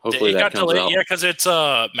 So hopefully that comes out. Yeah, because it's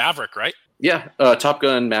Maverick, right? Yeah, Top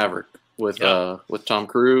Gun Maverick with Tom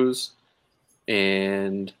Cruise,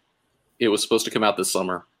 and it was supposed to come out this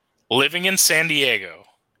summer. Living in San Diego,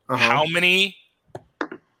 how many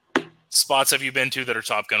spots have you been to that are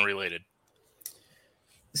Top Gun related?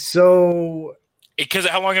 So, because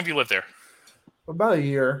how long have you lived there? About a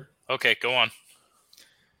year. Okay, go on.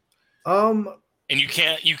 And you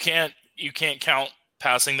can't count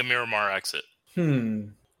passing the Miramar exit.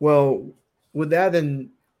 Well, with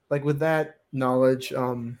that knowledge,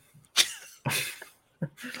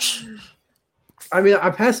 I mean, I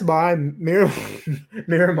passed by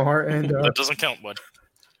Miramar and that doesn't count, bud.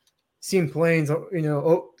 Seen planes,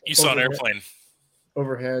 you saw an airplane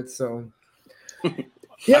overhead, so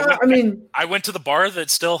yeah. I went to the bar that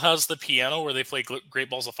still has the piano where they play Great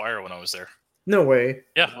Balls of Fire when I was there. No way.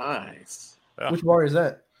 Yeah, nice. Yeah. Which bar is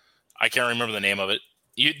that? I can't remember the name of it.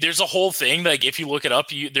 There's a whole thing. Like if you look it up,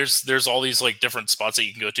 there's all these like different spots that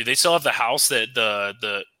you can go to. They still have the house that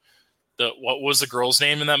the what was the girl's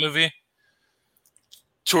name in that movie?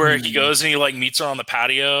 To where he goes and he like meets her on the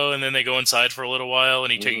patio, and then they go inside for a little while,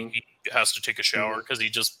 and he has to take a shower because he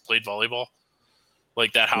just played volleyball.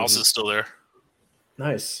 Like that house is still there.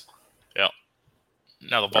 Nice. Yeah.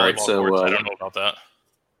 Now the volleyball courts, I don't know about that.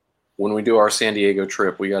 When we do our San Diego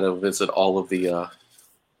trip, we got to visit all of the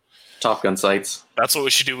Top Gun sites. That's what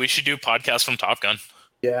we should do. We should do podcasts from Top Gun.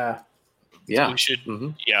 Yeah. Yeah. So we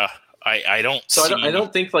should. Yeah. I don't. So I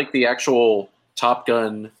don't think like the actual Top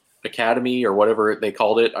Gun Academy or whatever they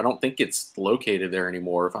called it. I don't think it's located there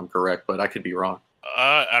anymore, if I'm correct, but I could be wrong.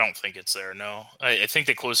 I don't think it's there. No, I think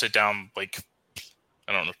they closed it down like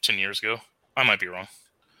 10 years ago. I might be wrong.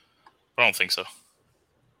 I don't think so.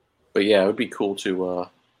 But yeah, it would be cool to.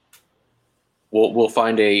 We'll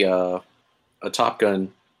find a Top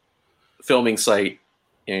Gun filming site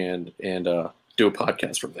and do a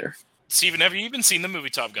podcast from there. Steven, have you even seen the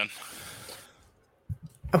movie Top Gun?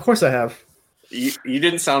 Of course I have. You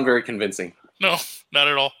didn't sound very convincing. No, not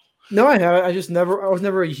at all. No, I haven't. I was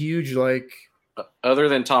never a huge like. Other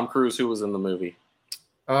than Tom Cruise, who was in the movie?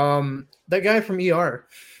 That guy from ER.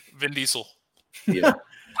 Vin Diesel. Yeah.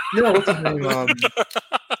 No, what's his name?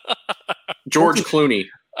 George Clooney.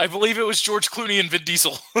 I believe it was George Clooney and Vin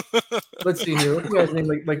Diesel. Let's see here. What's the guy's name?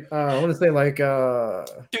 I want to say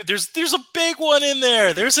Dude, there's a big one in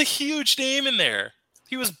there. There's a huge name in there.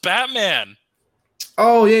 He was Batman.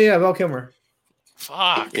 Oh yeah, Val Kilmer.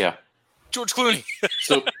 Fuck. Yeah. George Clooney.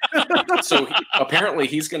 So apparently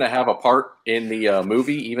he's going to have a part in the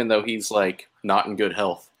movie, even though he's like not in good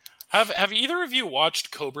health. Have either of you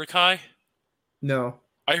watched Cobra Kai? No.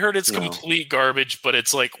 I heard it's complete garbage, but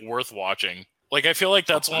it's like worth watching. Like I feel like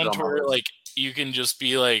that's one where like you can just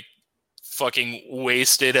be like fucking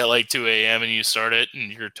wasted at like 2 a.m. and you start it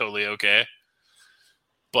and you're totally okay.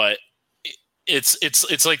 But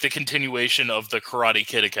it's like the continuation of the Karate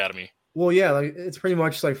Kid Academy. Well, yeah, like it's pretty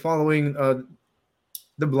much like following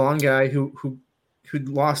the blonde guy who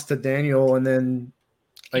lost to Daniel, and then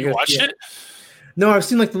you watched it? No, I've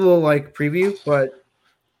seen like the little like preview, but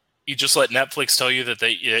you just let Netflix tell you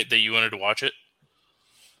that you wanted to watch it.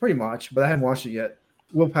 Pretty much, but I haven't watched it yet.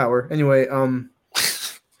 Willpower. Anyway,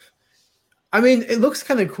 I mean, it looks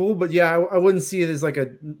kind of cool, but yeah, I wouldn't see it as like a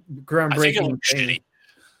groundbreaking I think it looks thing. shitty.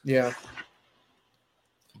 Yeah.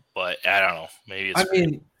 But I don't know. Maybe it's. I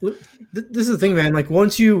mean, this is the thing, man. Like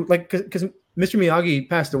once you like, because Mr. Miyagi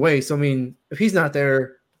passed away, so I mean, if he's not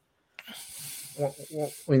there, well,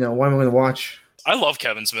 you know, why am I going to watch? I love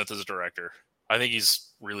Kevin Smith as a director. I think he's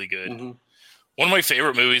really good. Mm-hmm. One of my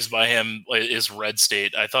favorite movies by him is Red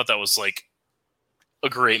State. I thought that was like a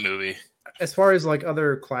great movie. As far as like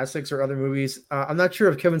other classics or other movies, I'm not sure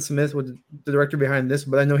if Kevin Smith was the director behind this,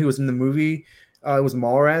 but I know he was in the movie. It was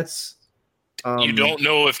Mallrats. You don't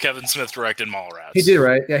know if Kevin Smith directed Mallrats. He did,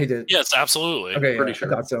 right? Yeah, he did. Yes, absolutely. Okay, pretty sure.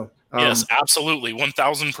 I thought so. Yes, absolutely.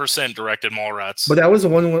 1000% directed Mallrats. But that was the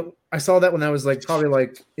one I saw that when I was like probably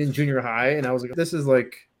like in junior high, and I was like, "This is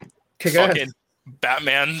like fucking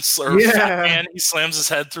Batman or Fat Man." He slams his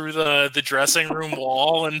head through the dressing room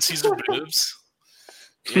wall and sees her boobs.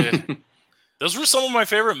 Yeah. Those were some of my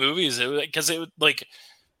favorite movies because it like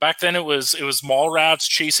back then it was Mallrats.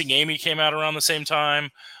 Chasing Amy came out around the same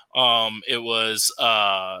time. It was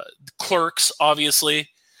Clerks, obviously.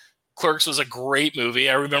 Clerks was a great movie.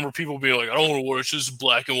 I remember people being like, I don't want to watch this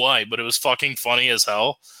black and white, but it was fucking funny as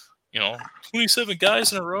hell. 27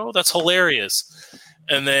 guys in a row? That's hilarious.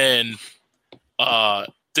 And then,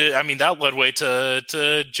 that led way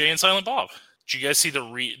to Jay and Silent Bob. Did you guys see the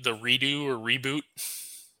redo or reboot?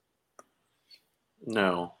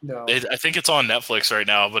 No. I think it's on Netflix right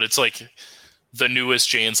now, but it's like the newest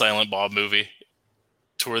Jay and Silent Bob movie.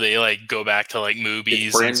 To where they like go back to like movies.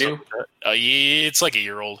 It's brand new? It's like a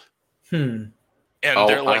year old. And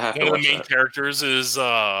they're like one of the main characters is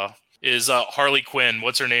Harley Quinn.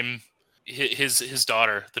 What's her name? His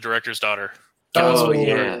daughter, the director's daughter.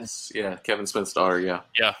 Yes, yeah, Kevin Smith's daughter.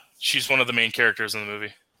 Yeah, she's one of the main characters in the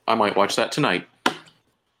movie. I might watch that tonight.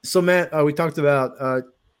 So Matt, we talked about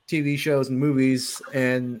TV shows and movies,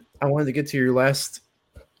 and I wanted to get to your last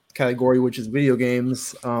category, which is video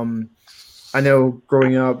games. I know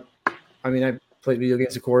growing up, I mean, I played video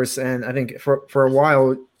games, of course, and I think for a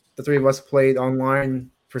while, the three of us played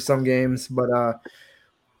online for some games, but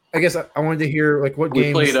I guess I wanted to hear like what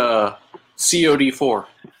games. We played COD4.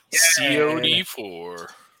 COD4.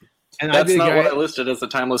 And that's not what I listed as a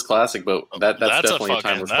timeless classic, but that's definitely a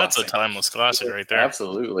timeless classic. That's a timeless classic right there.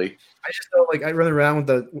 Absolutely. I just felt like I run around with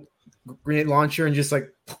the grenade launcher and just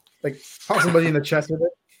like pop somebody in the chest with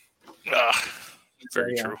it.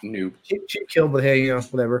 Very true. Noob. Cheap kill, but hey,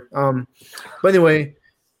 whatever. But anyway,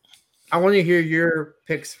 I want to hear your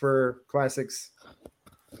picks for classics.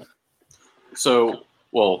 So,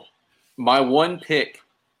 my one pick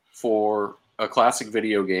for a classic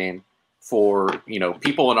video game for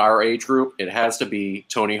people in our age group, it has to be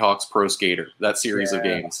Tony Hawk's Pro Skater. That series of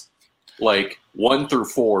games, like 1 through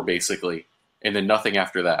 4, basically, and then nothing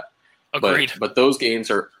after that. Agreed. But those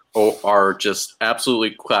games are just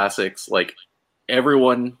absolutely classics. Like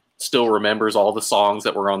everyone still remembers all the songs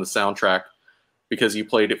that were on the soundtrack because you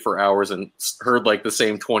played it for hours and heard like the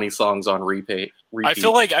same 20 songs on repeat. I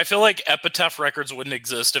feel like Epitaph Records wouldn't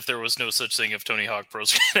exist if there was no such thing as Tony Hawk Pro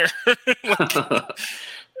Skater.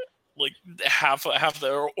 like half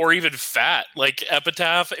the, or even Fat. Like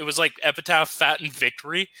Epitaph, it was like Epitaph, Fat, and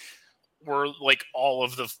Victory were like all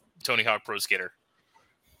of the Tony Hawk Pro Skater.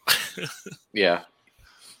 Yeah.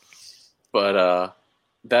 But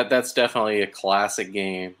that's definitely a classic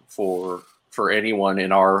game for anyone in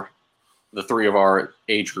the three of our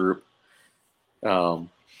age group. And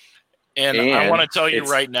I want to tell you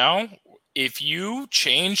right now, if you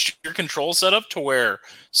changed your control setup to where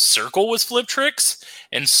circle was flip tricks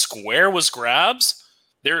and square was grabs,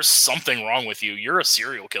 there's something wrong with you. You're a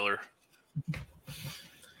serial killer.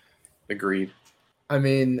 Agreed. I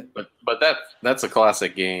mean, but that's a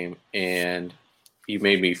classic game, and you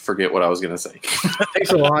made me forget what I was going to say.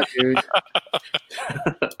 Thanks a lot, dude.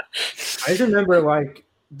 I just remember like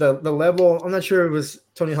the level. I'm not sure if it was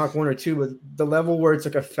Tony Hawk 1 or 2, but the level where it's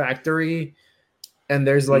like a factory and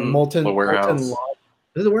there's like molten warehouse. lava.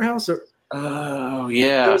 Is it a warehouse or? Oh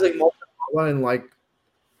yeah. There was like molten lava and like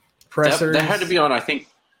pressers. That had to be on, I think,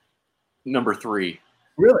 number 3.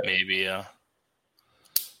 Really? Maybe, yeah.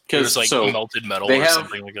 Because like melted metal or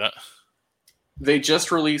something like that. They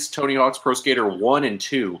just released Tony Hawk's Pro Skater 1 and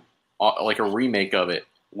 2, like a remake of it,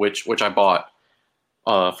 which I bought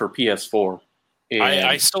for PS4. And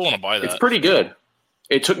I still want to buy that. It's pretty good.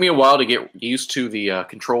 It took me a while to get used to the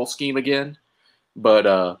control scheme again,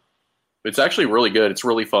 but it's actually really good. It's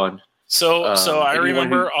really fun. So I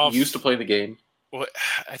remember used to play the game.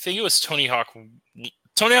 I think it was Tony Hawk.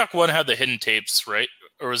 Tony Hawk 1 had the hidden tapes, right?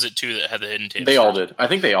 or was it 2 that had the hidden tapes? They all did. I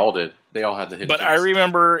think they all did. They all had the hidden tapes. But I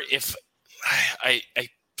remember I'm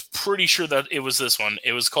pretty sure that it was this one.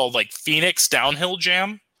 It was called like Phoenix Downhill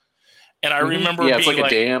Jam. And I remember it's being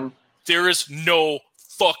like a dam. There is no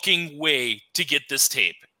fucking way to get this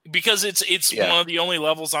tape. Because it's one of the only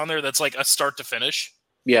levels on there that's like a start to finish.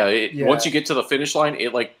 Yeah, once you get to the finish line,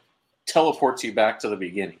 it like teleports you back to the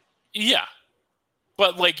beginning. Yeah.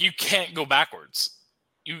 But like you can't go backwards.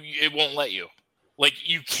 It won't let you. Like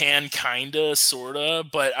you can kinda, sorta,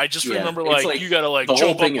 but I just remember like you gotta like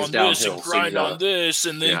jump up on this and grind on this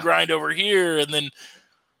and then grind over here, and then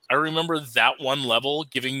I remember that one level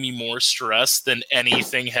giving me more stress than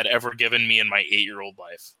anything had ever given me in my 8-year-old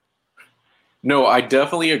life. No, I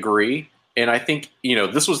definitely agree, and I think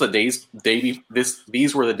this was these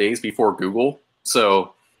were the days before Google.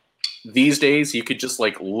 So these days you could just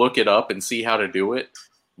like look it up and see how to do it.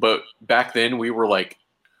 But back then we were like,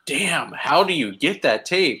 "Damn, how do you get that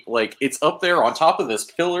tape? Like it's up there on top of this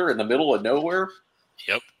pillar in the middle of nowhere."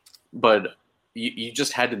 Yep. But you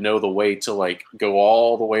just had to know the way to like go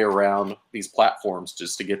all the way around these platforms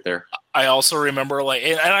just to get there. I also remember like,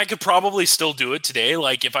 and I could probably still do it today.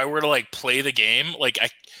 Like if I were to like play the game, like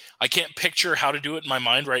I can't picture how to do it in my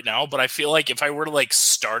mind right now, but I feel like if I were to like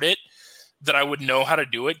start it, that I would know how to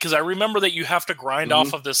do it. Cause I remember that you have to grind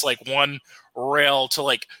off of this like one rail to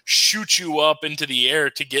like shoot you up into the air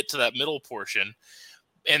to get to that middle portion.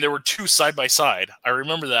 And there were 2 side by side. I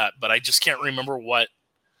remember that, but I just can't remember what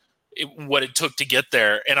it took to get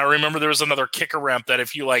there. And I remember there was another kicker ramp that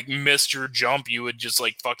if you like missed your jump, you would just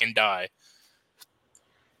like fucking die.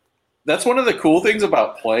 That's one of the cool things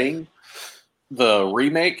about playing the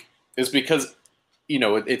remake is because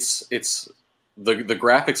it's the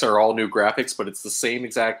graphics are all new graphics, but it's the same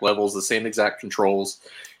exact levels, the same exact controls,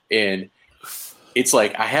 and it's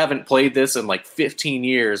like I haven't played this in like 15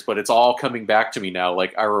 years, but it's all coming back to me now.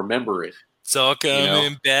 Like I remember it. It's all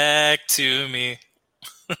coming back to me.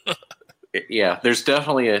 Yeah, there's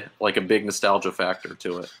definitely a big nostalgia factor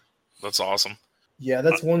to it. That's awesome. Yeah,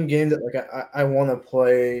 that's one game that like I want to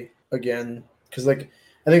play again because like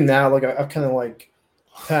I think now like I've kind of like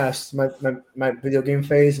passed my video game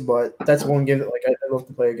phase, but that's one game that like I love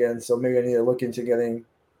to play again. So maybe I need to look into getting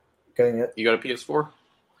it. You got a PS4?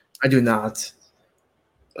 I do not.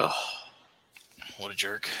 Oh, what a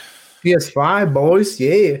jerk! PS5, boys,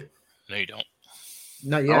 yeah. No, you don't.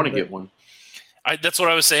 Not yet. I want to get one. That's what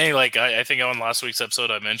I was saying. Like, I think on last week's episode,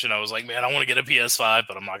 I mentioned I was like, man, I want to get a PS5,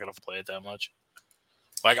 but I'm not going to play it that much.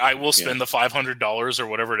 Like, I will spend the $500 or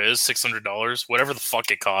whatever it is, $600, whatever the fuck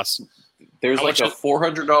it costs. There's like a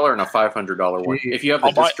 $400 and a $500 one. If you have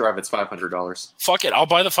the disc drive, it's $500. Fuck it, I'll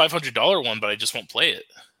buy the $500 one, but I just won't play it.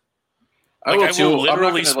 I will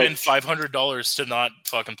literally spend $500 to not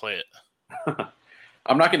fucking play it.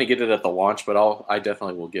 I'm not going to get it at the launch, but I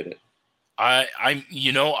definitely will get it. I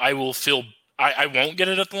will feel. I won't get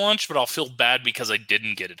it at the launch, but I'll feel bad because I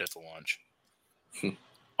didn't get it at the launch.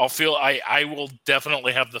 I'll feel I will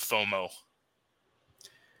definitely have the FOMO.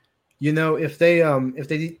 If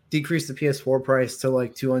they decrease the PS4 price to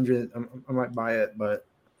like $200, I might buy it. But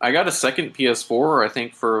I got a second PS4, I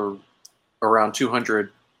think for around $200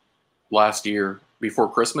 last year before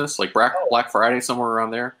Christmas, like Black Friday, somewhere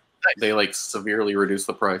around there. Nice. They like severely reduced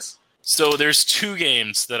the price. So there's 2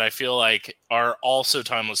 games that I feel like are also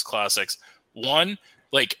timeless classics. One,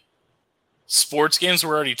 like sports games,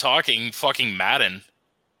 we're already talking fucking Madden.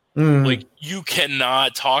 Like you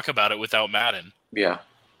cannot talk about it without Madden. Yeah.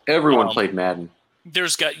 Everyone played Madden. There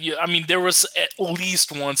was at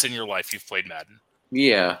least once in your life you've played Madden.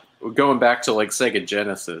 Yeah. Going back to like Sega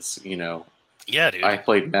Genesis, Yeah, dude. I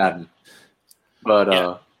played Madden.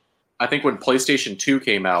 But I think when PlayStation 2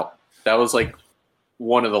 came out, that was like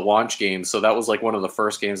one of the launch games. So that was like one of the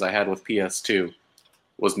first games I had with PS2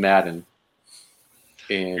 was Madden.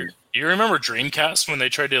 And you remember Dreamcast when they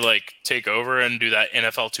tried to like take over and do that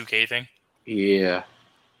NFL 2K thing? Yeah.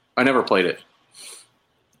 I never played it.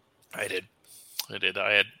 I did.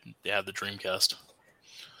 I had the Dreamcast.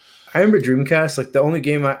 I remember Dreamcast. Like the only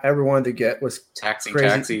game I ever wanted to get was Taxi.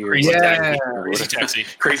 Crazy Taxi.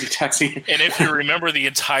 Crazy Taxi. And if you remember the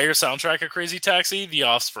entire soundtrack of Crazy Taxi, The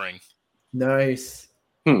Offspring. Nice.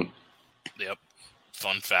 Yep.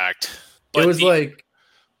 Fun fact. But it was like.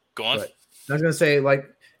 Go on. I was gonna say like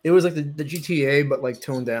it was like the GTA, but like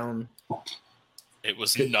toned down. It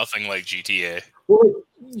was nothing like GTA. Well,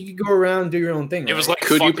 you could go around and do your own thing. It was right? like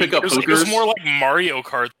could you pick up hookers? It was more like Mario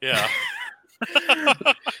Kart. Yeah.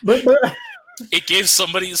 but it gave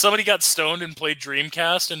somebody got stoned and played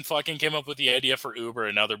Dreamcast and fucking came up with the idea for Uber,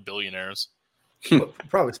 and now they're billionaires.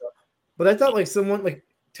 Probably so. But I thought like someone like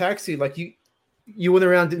Taxi, like you went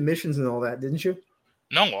around did missions and all that, didn't you?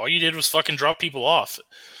 No, all you did was fucking drop people off.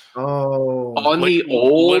 Oh, on the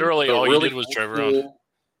old, literally all really you did was drive around.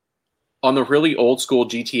 On the really old school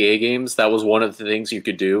GTA games, that was one of the things you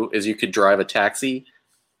could do, is you could drive a taxi,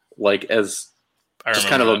 like as just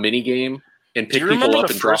kind of a mini game, and pick people up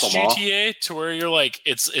and drop them off. GTA to where you're like,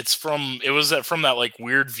 it was from that like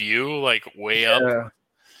weird view, like way up.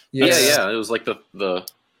 Yeah. It was like the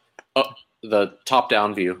top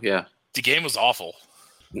down view. Yeah, the game was awful.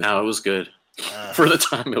 No, it was good. For the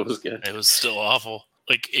time, it was good. It was still awful.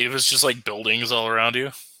 Like it was just like buildings all around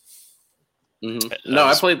you. Mm-hmm.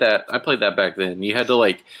 I played that. I played that back then. You had to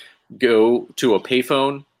like go to a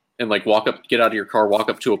payphone and like get out of your car, walk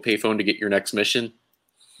up to a payphone to get your next mission.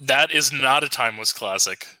 That is not a timeless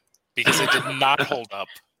classic because it did not hold up.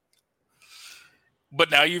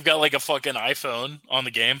 But now you've got like a fucking iPhone on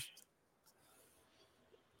the game.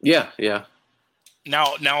 Yeah.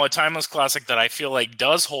 Now a timeless classic that I feel like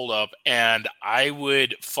does hold up, and I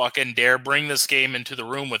would fucking dare bring this game into the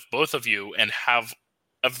room with both of you and have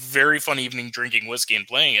a very fun evening drinking whiskey and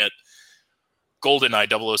playing it.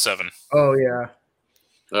 GoldenEye 007.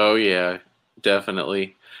 Oh yeah,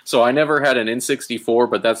 definitely. So I never had an N64,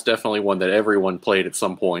 but that's definitely one that everyone played at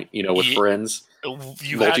some point, with friends.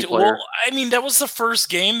 You had to, well, I mean, that was the first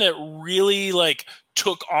game that really like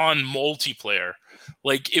took on multiplayer.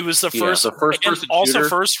 Like it was the first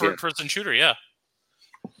first-person shooter. Yeah.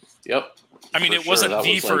 Yep. I mean, it wasn't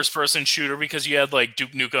the first-person shooter because you had like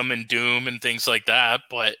Duke Nukem and Doom and things like that.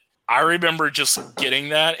 But I remember just getting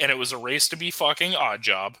that, and it was a race to be fucking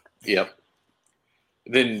Oddjob. Yep.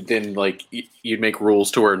 Then like you'd make rules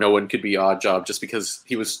to where no one could be Oddjob just because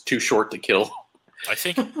he was too short to kill. I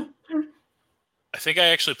think I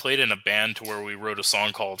actually played in a band to where we wrote a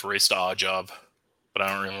song called "Race to Oddjob," but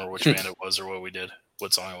I don't remember which band it was or what we did,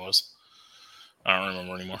 what song it was. I don't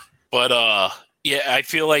remember anymore. But yeah, I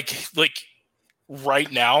feel like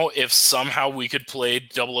right now, if somehow we could play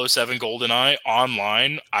 007 GoldenEye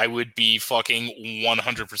online, I would be fucking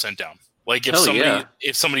 100% down. Like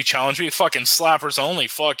if somebody challenged me, fucking slappers only.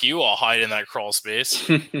 Fuck you! I'll hide in that crawl space.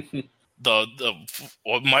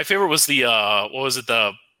 My favorite was the what was it?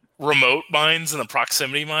 The remote mines and the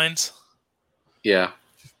proximity mines. Yeah.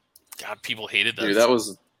 God, people hated that. Dude, that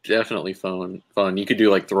was definitely fun. You could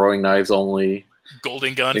do like throwing knives only,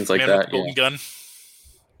 golden gun, things like that. Golden gun.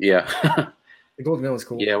 Yeah. The golden gun was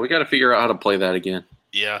cool. Yeah, we got to figure out how to play that again.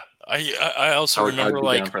 Yeah. I also remember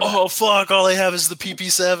like, oh fuck, all I have is the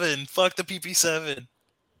PP7. Fuck the PP7.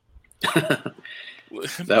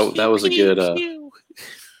 that was a good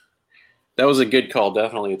that was a good call.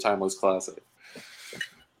 Definitely a timeless classic.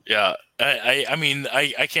 Yeah, I mean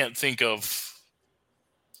I can't think of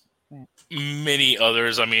many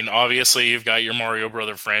others. I mean, obviously you've got your Mario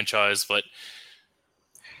Brother franchise, but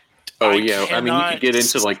I mean, you could get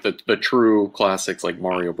into like the true classics like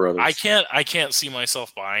Mario Brothers. I can't see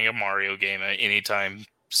myself buying a Mario game anytime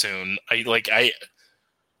soon. I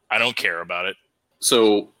don't care about it.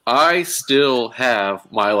 So I still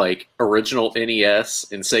have my like original NES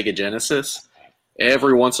and Sega Genesis.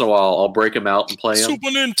 Every once in a while, I'll break them out and play them. Super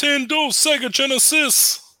Nintendo, Sega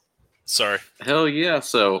Genesis. Sorry. Hell yeah!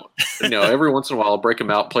 So every once in a while, I'll break them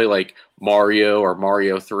out, play like Mario or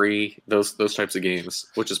Mario 3, those types of games,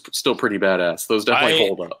 which is still pretty badass. Those definitely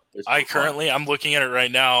hold up. I'm looking at it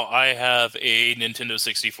right now. I have a Nintendo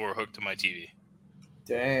 64 hooked to my TV.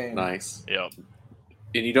 Dang. Nice. Yep.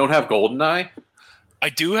 And you don't have GoldenEye? I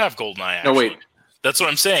do have GoldenEye, actually. No, wait. That's what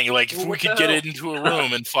I'm saying. Like, if we could get it into a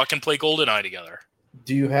room and fucking play GoldenEye together.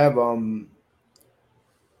 Do you have,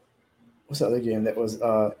 what's the other game that was,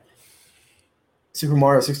 Super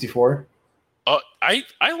Mario 64? I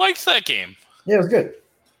liked that game. Yeah, it was good.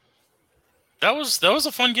 That was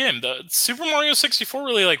a fun game. The Super Mario 64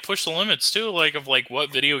 really like pushed the limits too, like of like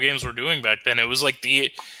what video games were doing back then. It was like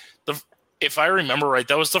the if I remember right,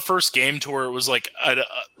 that was the first game to where it was like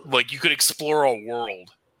like you could explore a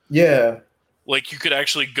world. Yeah. Like you could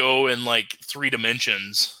actually go in like 3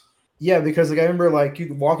 dimensions. Yeah, because like I remember like you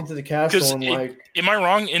could walk into the castle and am I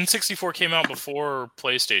wrong? N64 came out before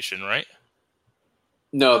PlayStation, right?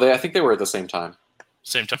 No, I think they were at the same time.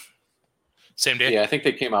 Same time? Same day? Yeah, I think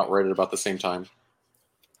they came out right at about the same time.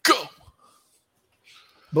 Go!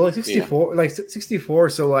 But like 64,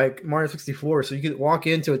 so like Mario 64, so you could walk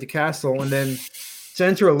into the castle and then to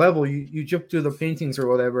enter a level, you jump through the paintings or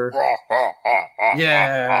whatever.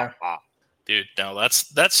 Yeah. Dude, no,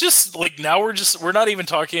 that's just like now we're not even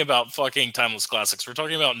talking about fucking timeless classics. We're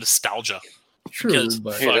talking about nostalgia. True,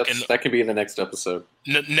 but that could be in the next episode.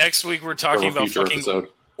 Next week we're talking about fucking episode.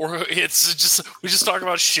 Or it's just we just talk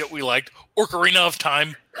about shit we liked. Ocarina of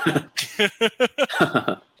Time.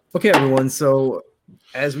 Okay, everyone. So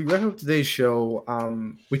as we wrap up today's show,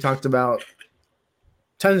 we talked about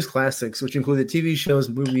timeless classics, which included TV shows,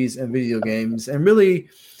 movies, and video games. And really,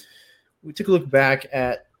 we took a look back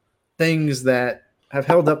at things that have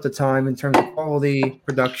held up the time in terms of quality,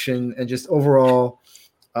 production, and just overall,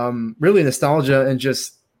 really nostalgia, and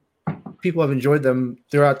just people have enjoyed them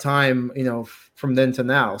throughout time, from then to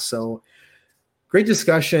now. So great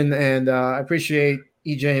discussion, and I appreciate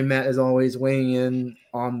EJ and Matt, as always, weighing in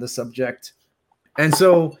on the subject. And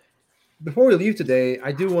so before we leave today,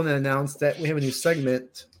 I do want to announce that we have a new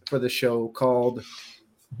segment for the show called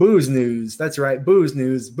Booze News. That's right, Booze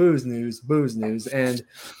News, Booze News, Booze News. And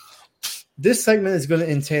this segment is going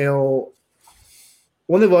to entail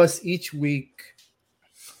one of us each week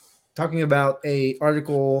talking about a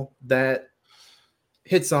article that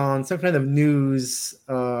hits on some kind of news,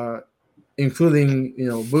 including,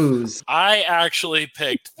 booze. I actually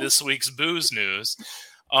picked this week's Booze News.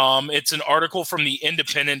 It's an article from The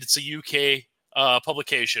Independent. It's a UK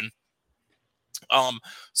publication.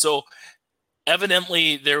 So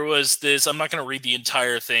evidently there was this, I'm not going to read the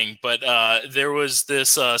entire thing, but there was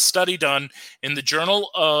this study done in the Journal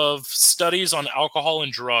of Studies on Alcohol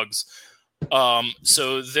and Drugs.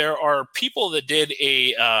 So there are people that did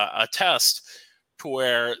a test to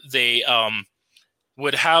where they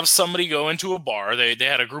would have somebody go into a bar. They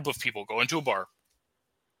had a group of people go into a bar,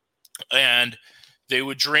 and they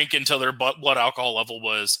would drink until their blood alcohol level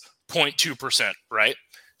was 0.2%, right?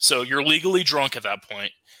 So you're legally drunk at that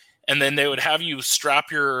point. And then they would have you strap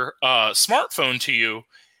your smartphone to you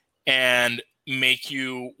and make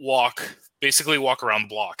you basically walk around the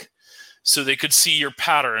block. So they could see your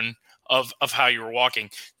pattern of how you were walking.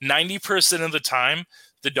 90% of the time,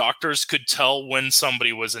 the doctors could tell when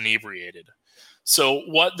somebody was inebriated. So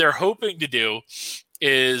what they're hoping to do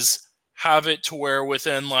is have it to where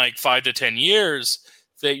within like 5 to 10 years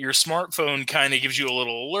that your smartphone kind of gives you a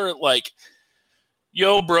little alert like,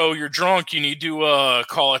 yo, bro, you're drunk. You need to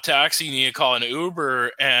call a taxi. You need to call an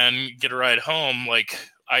Uber and get a ride home. Like,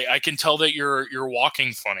 I can tell that you're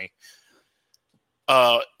walking funny.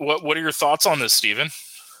 What are your thoughts on this, Steven?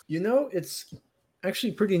 It's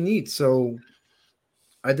actually pretty neat. So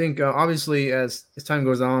I think obviously as time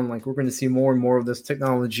goes on, like we're going to see more and more of this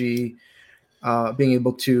technology being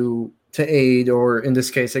able to aid, or in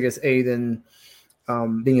this case, I guess, aid in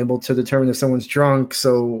being able to determine if someone's drunk.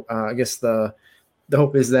 So I guess the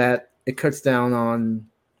hope is that it cuts down on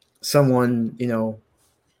someone,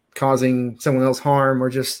 causing someone else harm or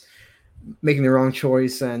just making the wrong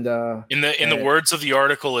choice. And in the words of the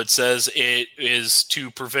article, it says it is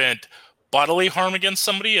to prevent bodily harm against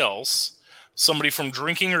somebody else, somebody from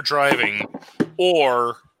drinking or driving,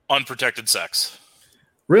 or unprotected sex.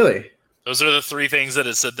 Really? Those are the three things that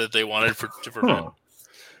it said that they wanted to prevent. Huh.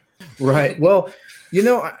 Right. Well,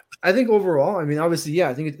 I think overall, I mean, obviously, yeah,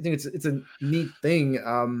 I think it's a neat thing.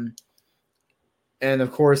 And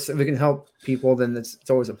of course, if it can help people, then it's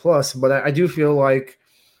always a plus. But I do feel like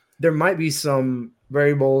there might be some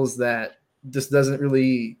variables that this doesn't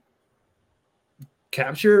really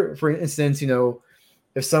capture. For instance,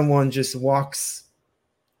 if someone just walks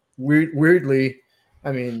weirdly,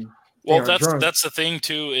 I mean, well, that's the thing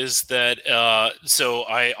too, is that so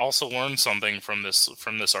I also learned something from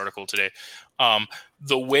this article today.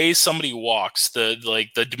 The way somebody walks,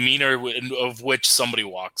 the demeanor of which somebody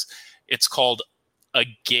walks, it's called a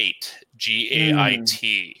gait, Gait.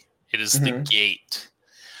 It is the gait.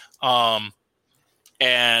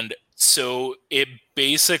 And so it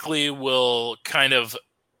basically will kind of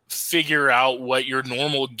figure out what your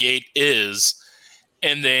normal gait is.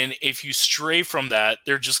 And then if you stray from that,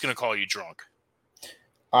 they're just going to call you drunk.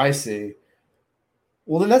 I see.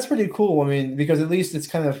 Well, then that's pretty cool. I mean, because at least it's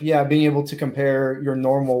kind of, being able to compare your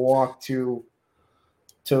normal walk to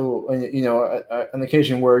an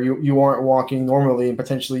occasion where you aren't walking normally and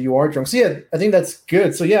potentially you are drunk. So yeah, I think that's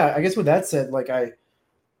good. So yeah, I guess with that said, like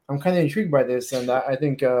I'm kind of intrigued by this, and I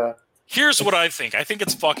think here's what I think. I think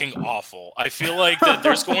it's fucking awful. I feel like that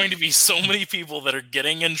there's going to be so many people that are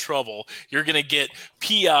getting in trouble. You're going to get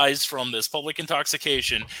PIs from this, public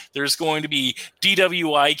intoxication. There's going to be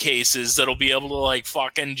DWI cases that'll be able to like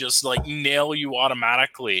fucking just like nail you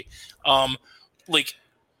automatically. Like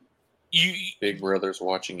you, Big Brother's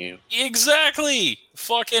watching you. Exactly.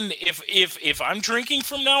 Fucking if I'm drinking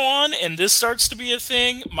from now on and this starts to be a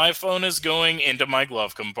thing, my phone is going into my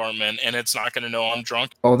glove compartment and it's not going to know I'm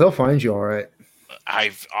drunk. Oh, they'll find you all right.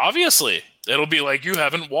 Obviously it'll be like you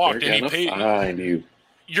haven't walked They're any pace. Find you.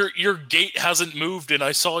 Your gate hasn't moved and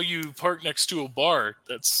I saw you park next to a bar.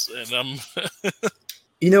 It's kind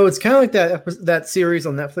of like that series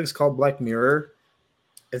on Netflix called Black Mirror.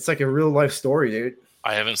 It's like a real life story, dude.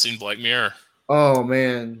 I haven't seen Black Mirror. Oh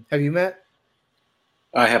man, have you met?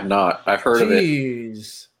 I have not. I've heard of it.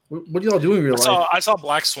 Jeez, what are y'all doing in real life? I saw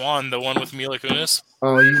Black Swan, the one with Mila Kunis.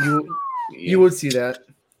 Oh, you would see that.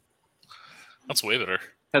 That's way better.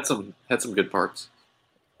 Had some good parts.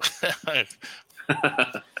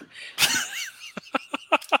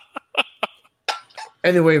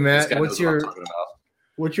 Anyway, Matt, what's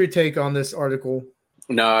your take on this article?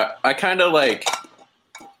 No, I'm kind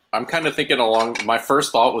of thinking my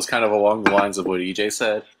first thought was kind of along the lines of what EJ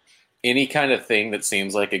said. Any kind of thing that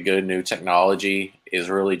seems like a good new technology is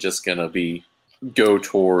really just going to go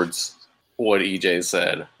towards what EJ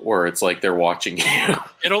said, where it's like they're watching you.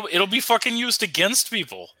 It'll be fucking used against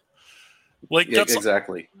people. Like, yeah, that's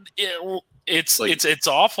exactly. It's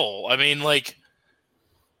awful. I mean, like,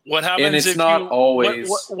 what happens? And it's not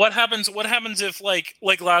always. What happens? What happens if like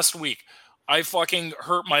last week, I fucking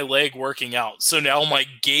hurt my leg working out, so now my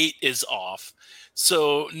gait is off.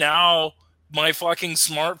 So now my fucking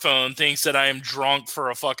smartphone thinks that I am drunk for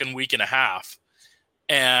a fucking week and a half,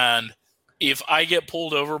 and if I get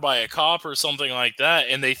pulled over by a cop or something like that,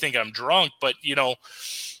 and they think I'm drunk, but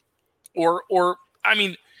or I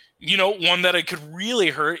mean. One that it could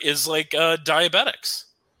really hurt is like diabetics.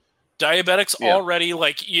 Diabetics already,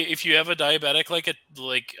 like, if you have a diabetic,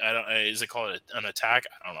 is it called an attack?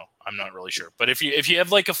 I don't know. I'm not really sure. But if you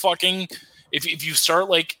have like a fucking, if you start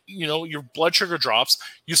like, your blood sugar drops,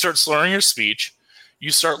 you start slurring your speech,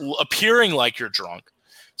 you start appearing like you're drunk.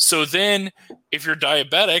 So then if you're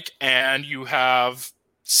diabetic and you have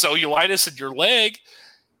cellulitis in your leg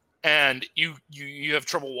and you have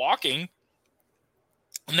trouble walking,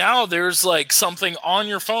 now there's like something on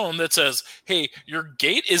your phone that says, hey, your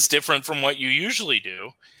gait is different from what you usually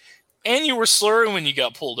do. And you were slurring when you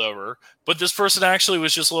got pulled over, but this person actually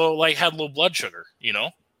was just had low blood sugar,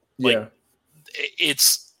 Yeah.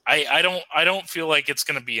 I don't feel like it's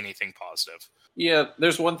going to be anything positive. Yeah.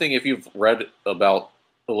 There's one thing, if you've read a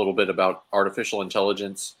little bit about artificial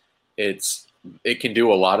intelligence, it can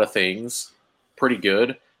do a lot of things pretty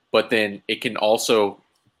good, but then it can also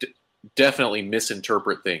definitely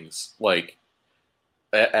misinterpret things, like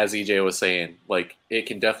as EJ was saying, like it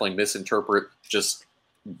can definitely misinterpret just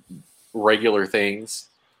regular things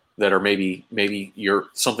that are maybe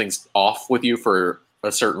something's off with you for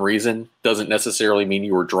a certain reason. Doesn't necessarily mean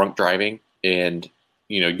you were drunk driving, and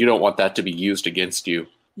you don't want that to be used against you.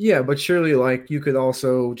 Yeah, but surely like you could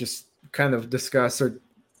also just kind of discuss or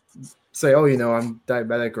say, oh, I'm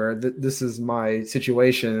diabetic, or this is my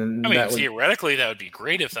situation. And theoretically, that would be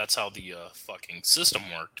great if that's how the fucking system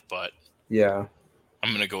worked. But yeah, I'm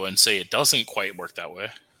going to go ahead and say it doesn't quite work that way.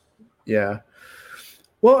 Yeah.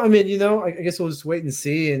 Well, I mean, I guess we'll just wait and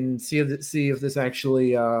see if this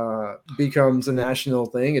actually becomes a national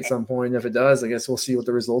thing at some point. If it does, I guess we'll see what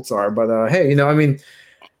the results are. But hey,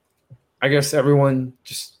 I guess everyone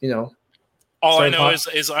just all I know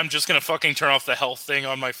is I'm just going to fucking turn off the health thing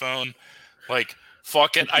on my phone. Like,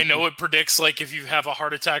 fuck it. I know it predicts, like, if you have a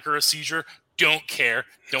heart attack or a seizure. Don't care.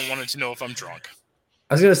 Don't want it to know if I'm drunk.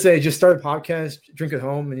 I was going to say, just start a podcast, drink at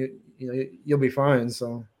home, and you'll be fine.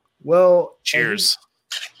 So, well. Cheers.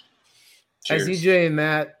 As EJ and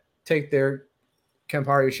Matt take their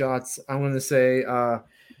Campari shots, I'm going to say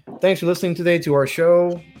thanks for listening today to our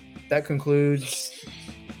show. That concludes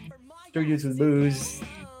 3 Dudes with Booze.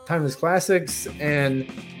 Timeless Classics,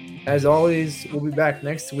 and as always, we'll be back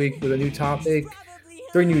next week with a new topic,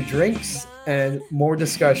 3 new drinks, and more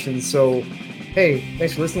discussion. So, hey,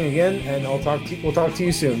 thanks for listening again, and we'll talk to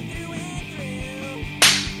you soon.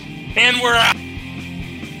 And we're out.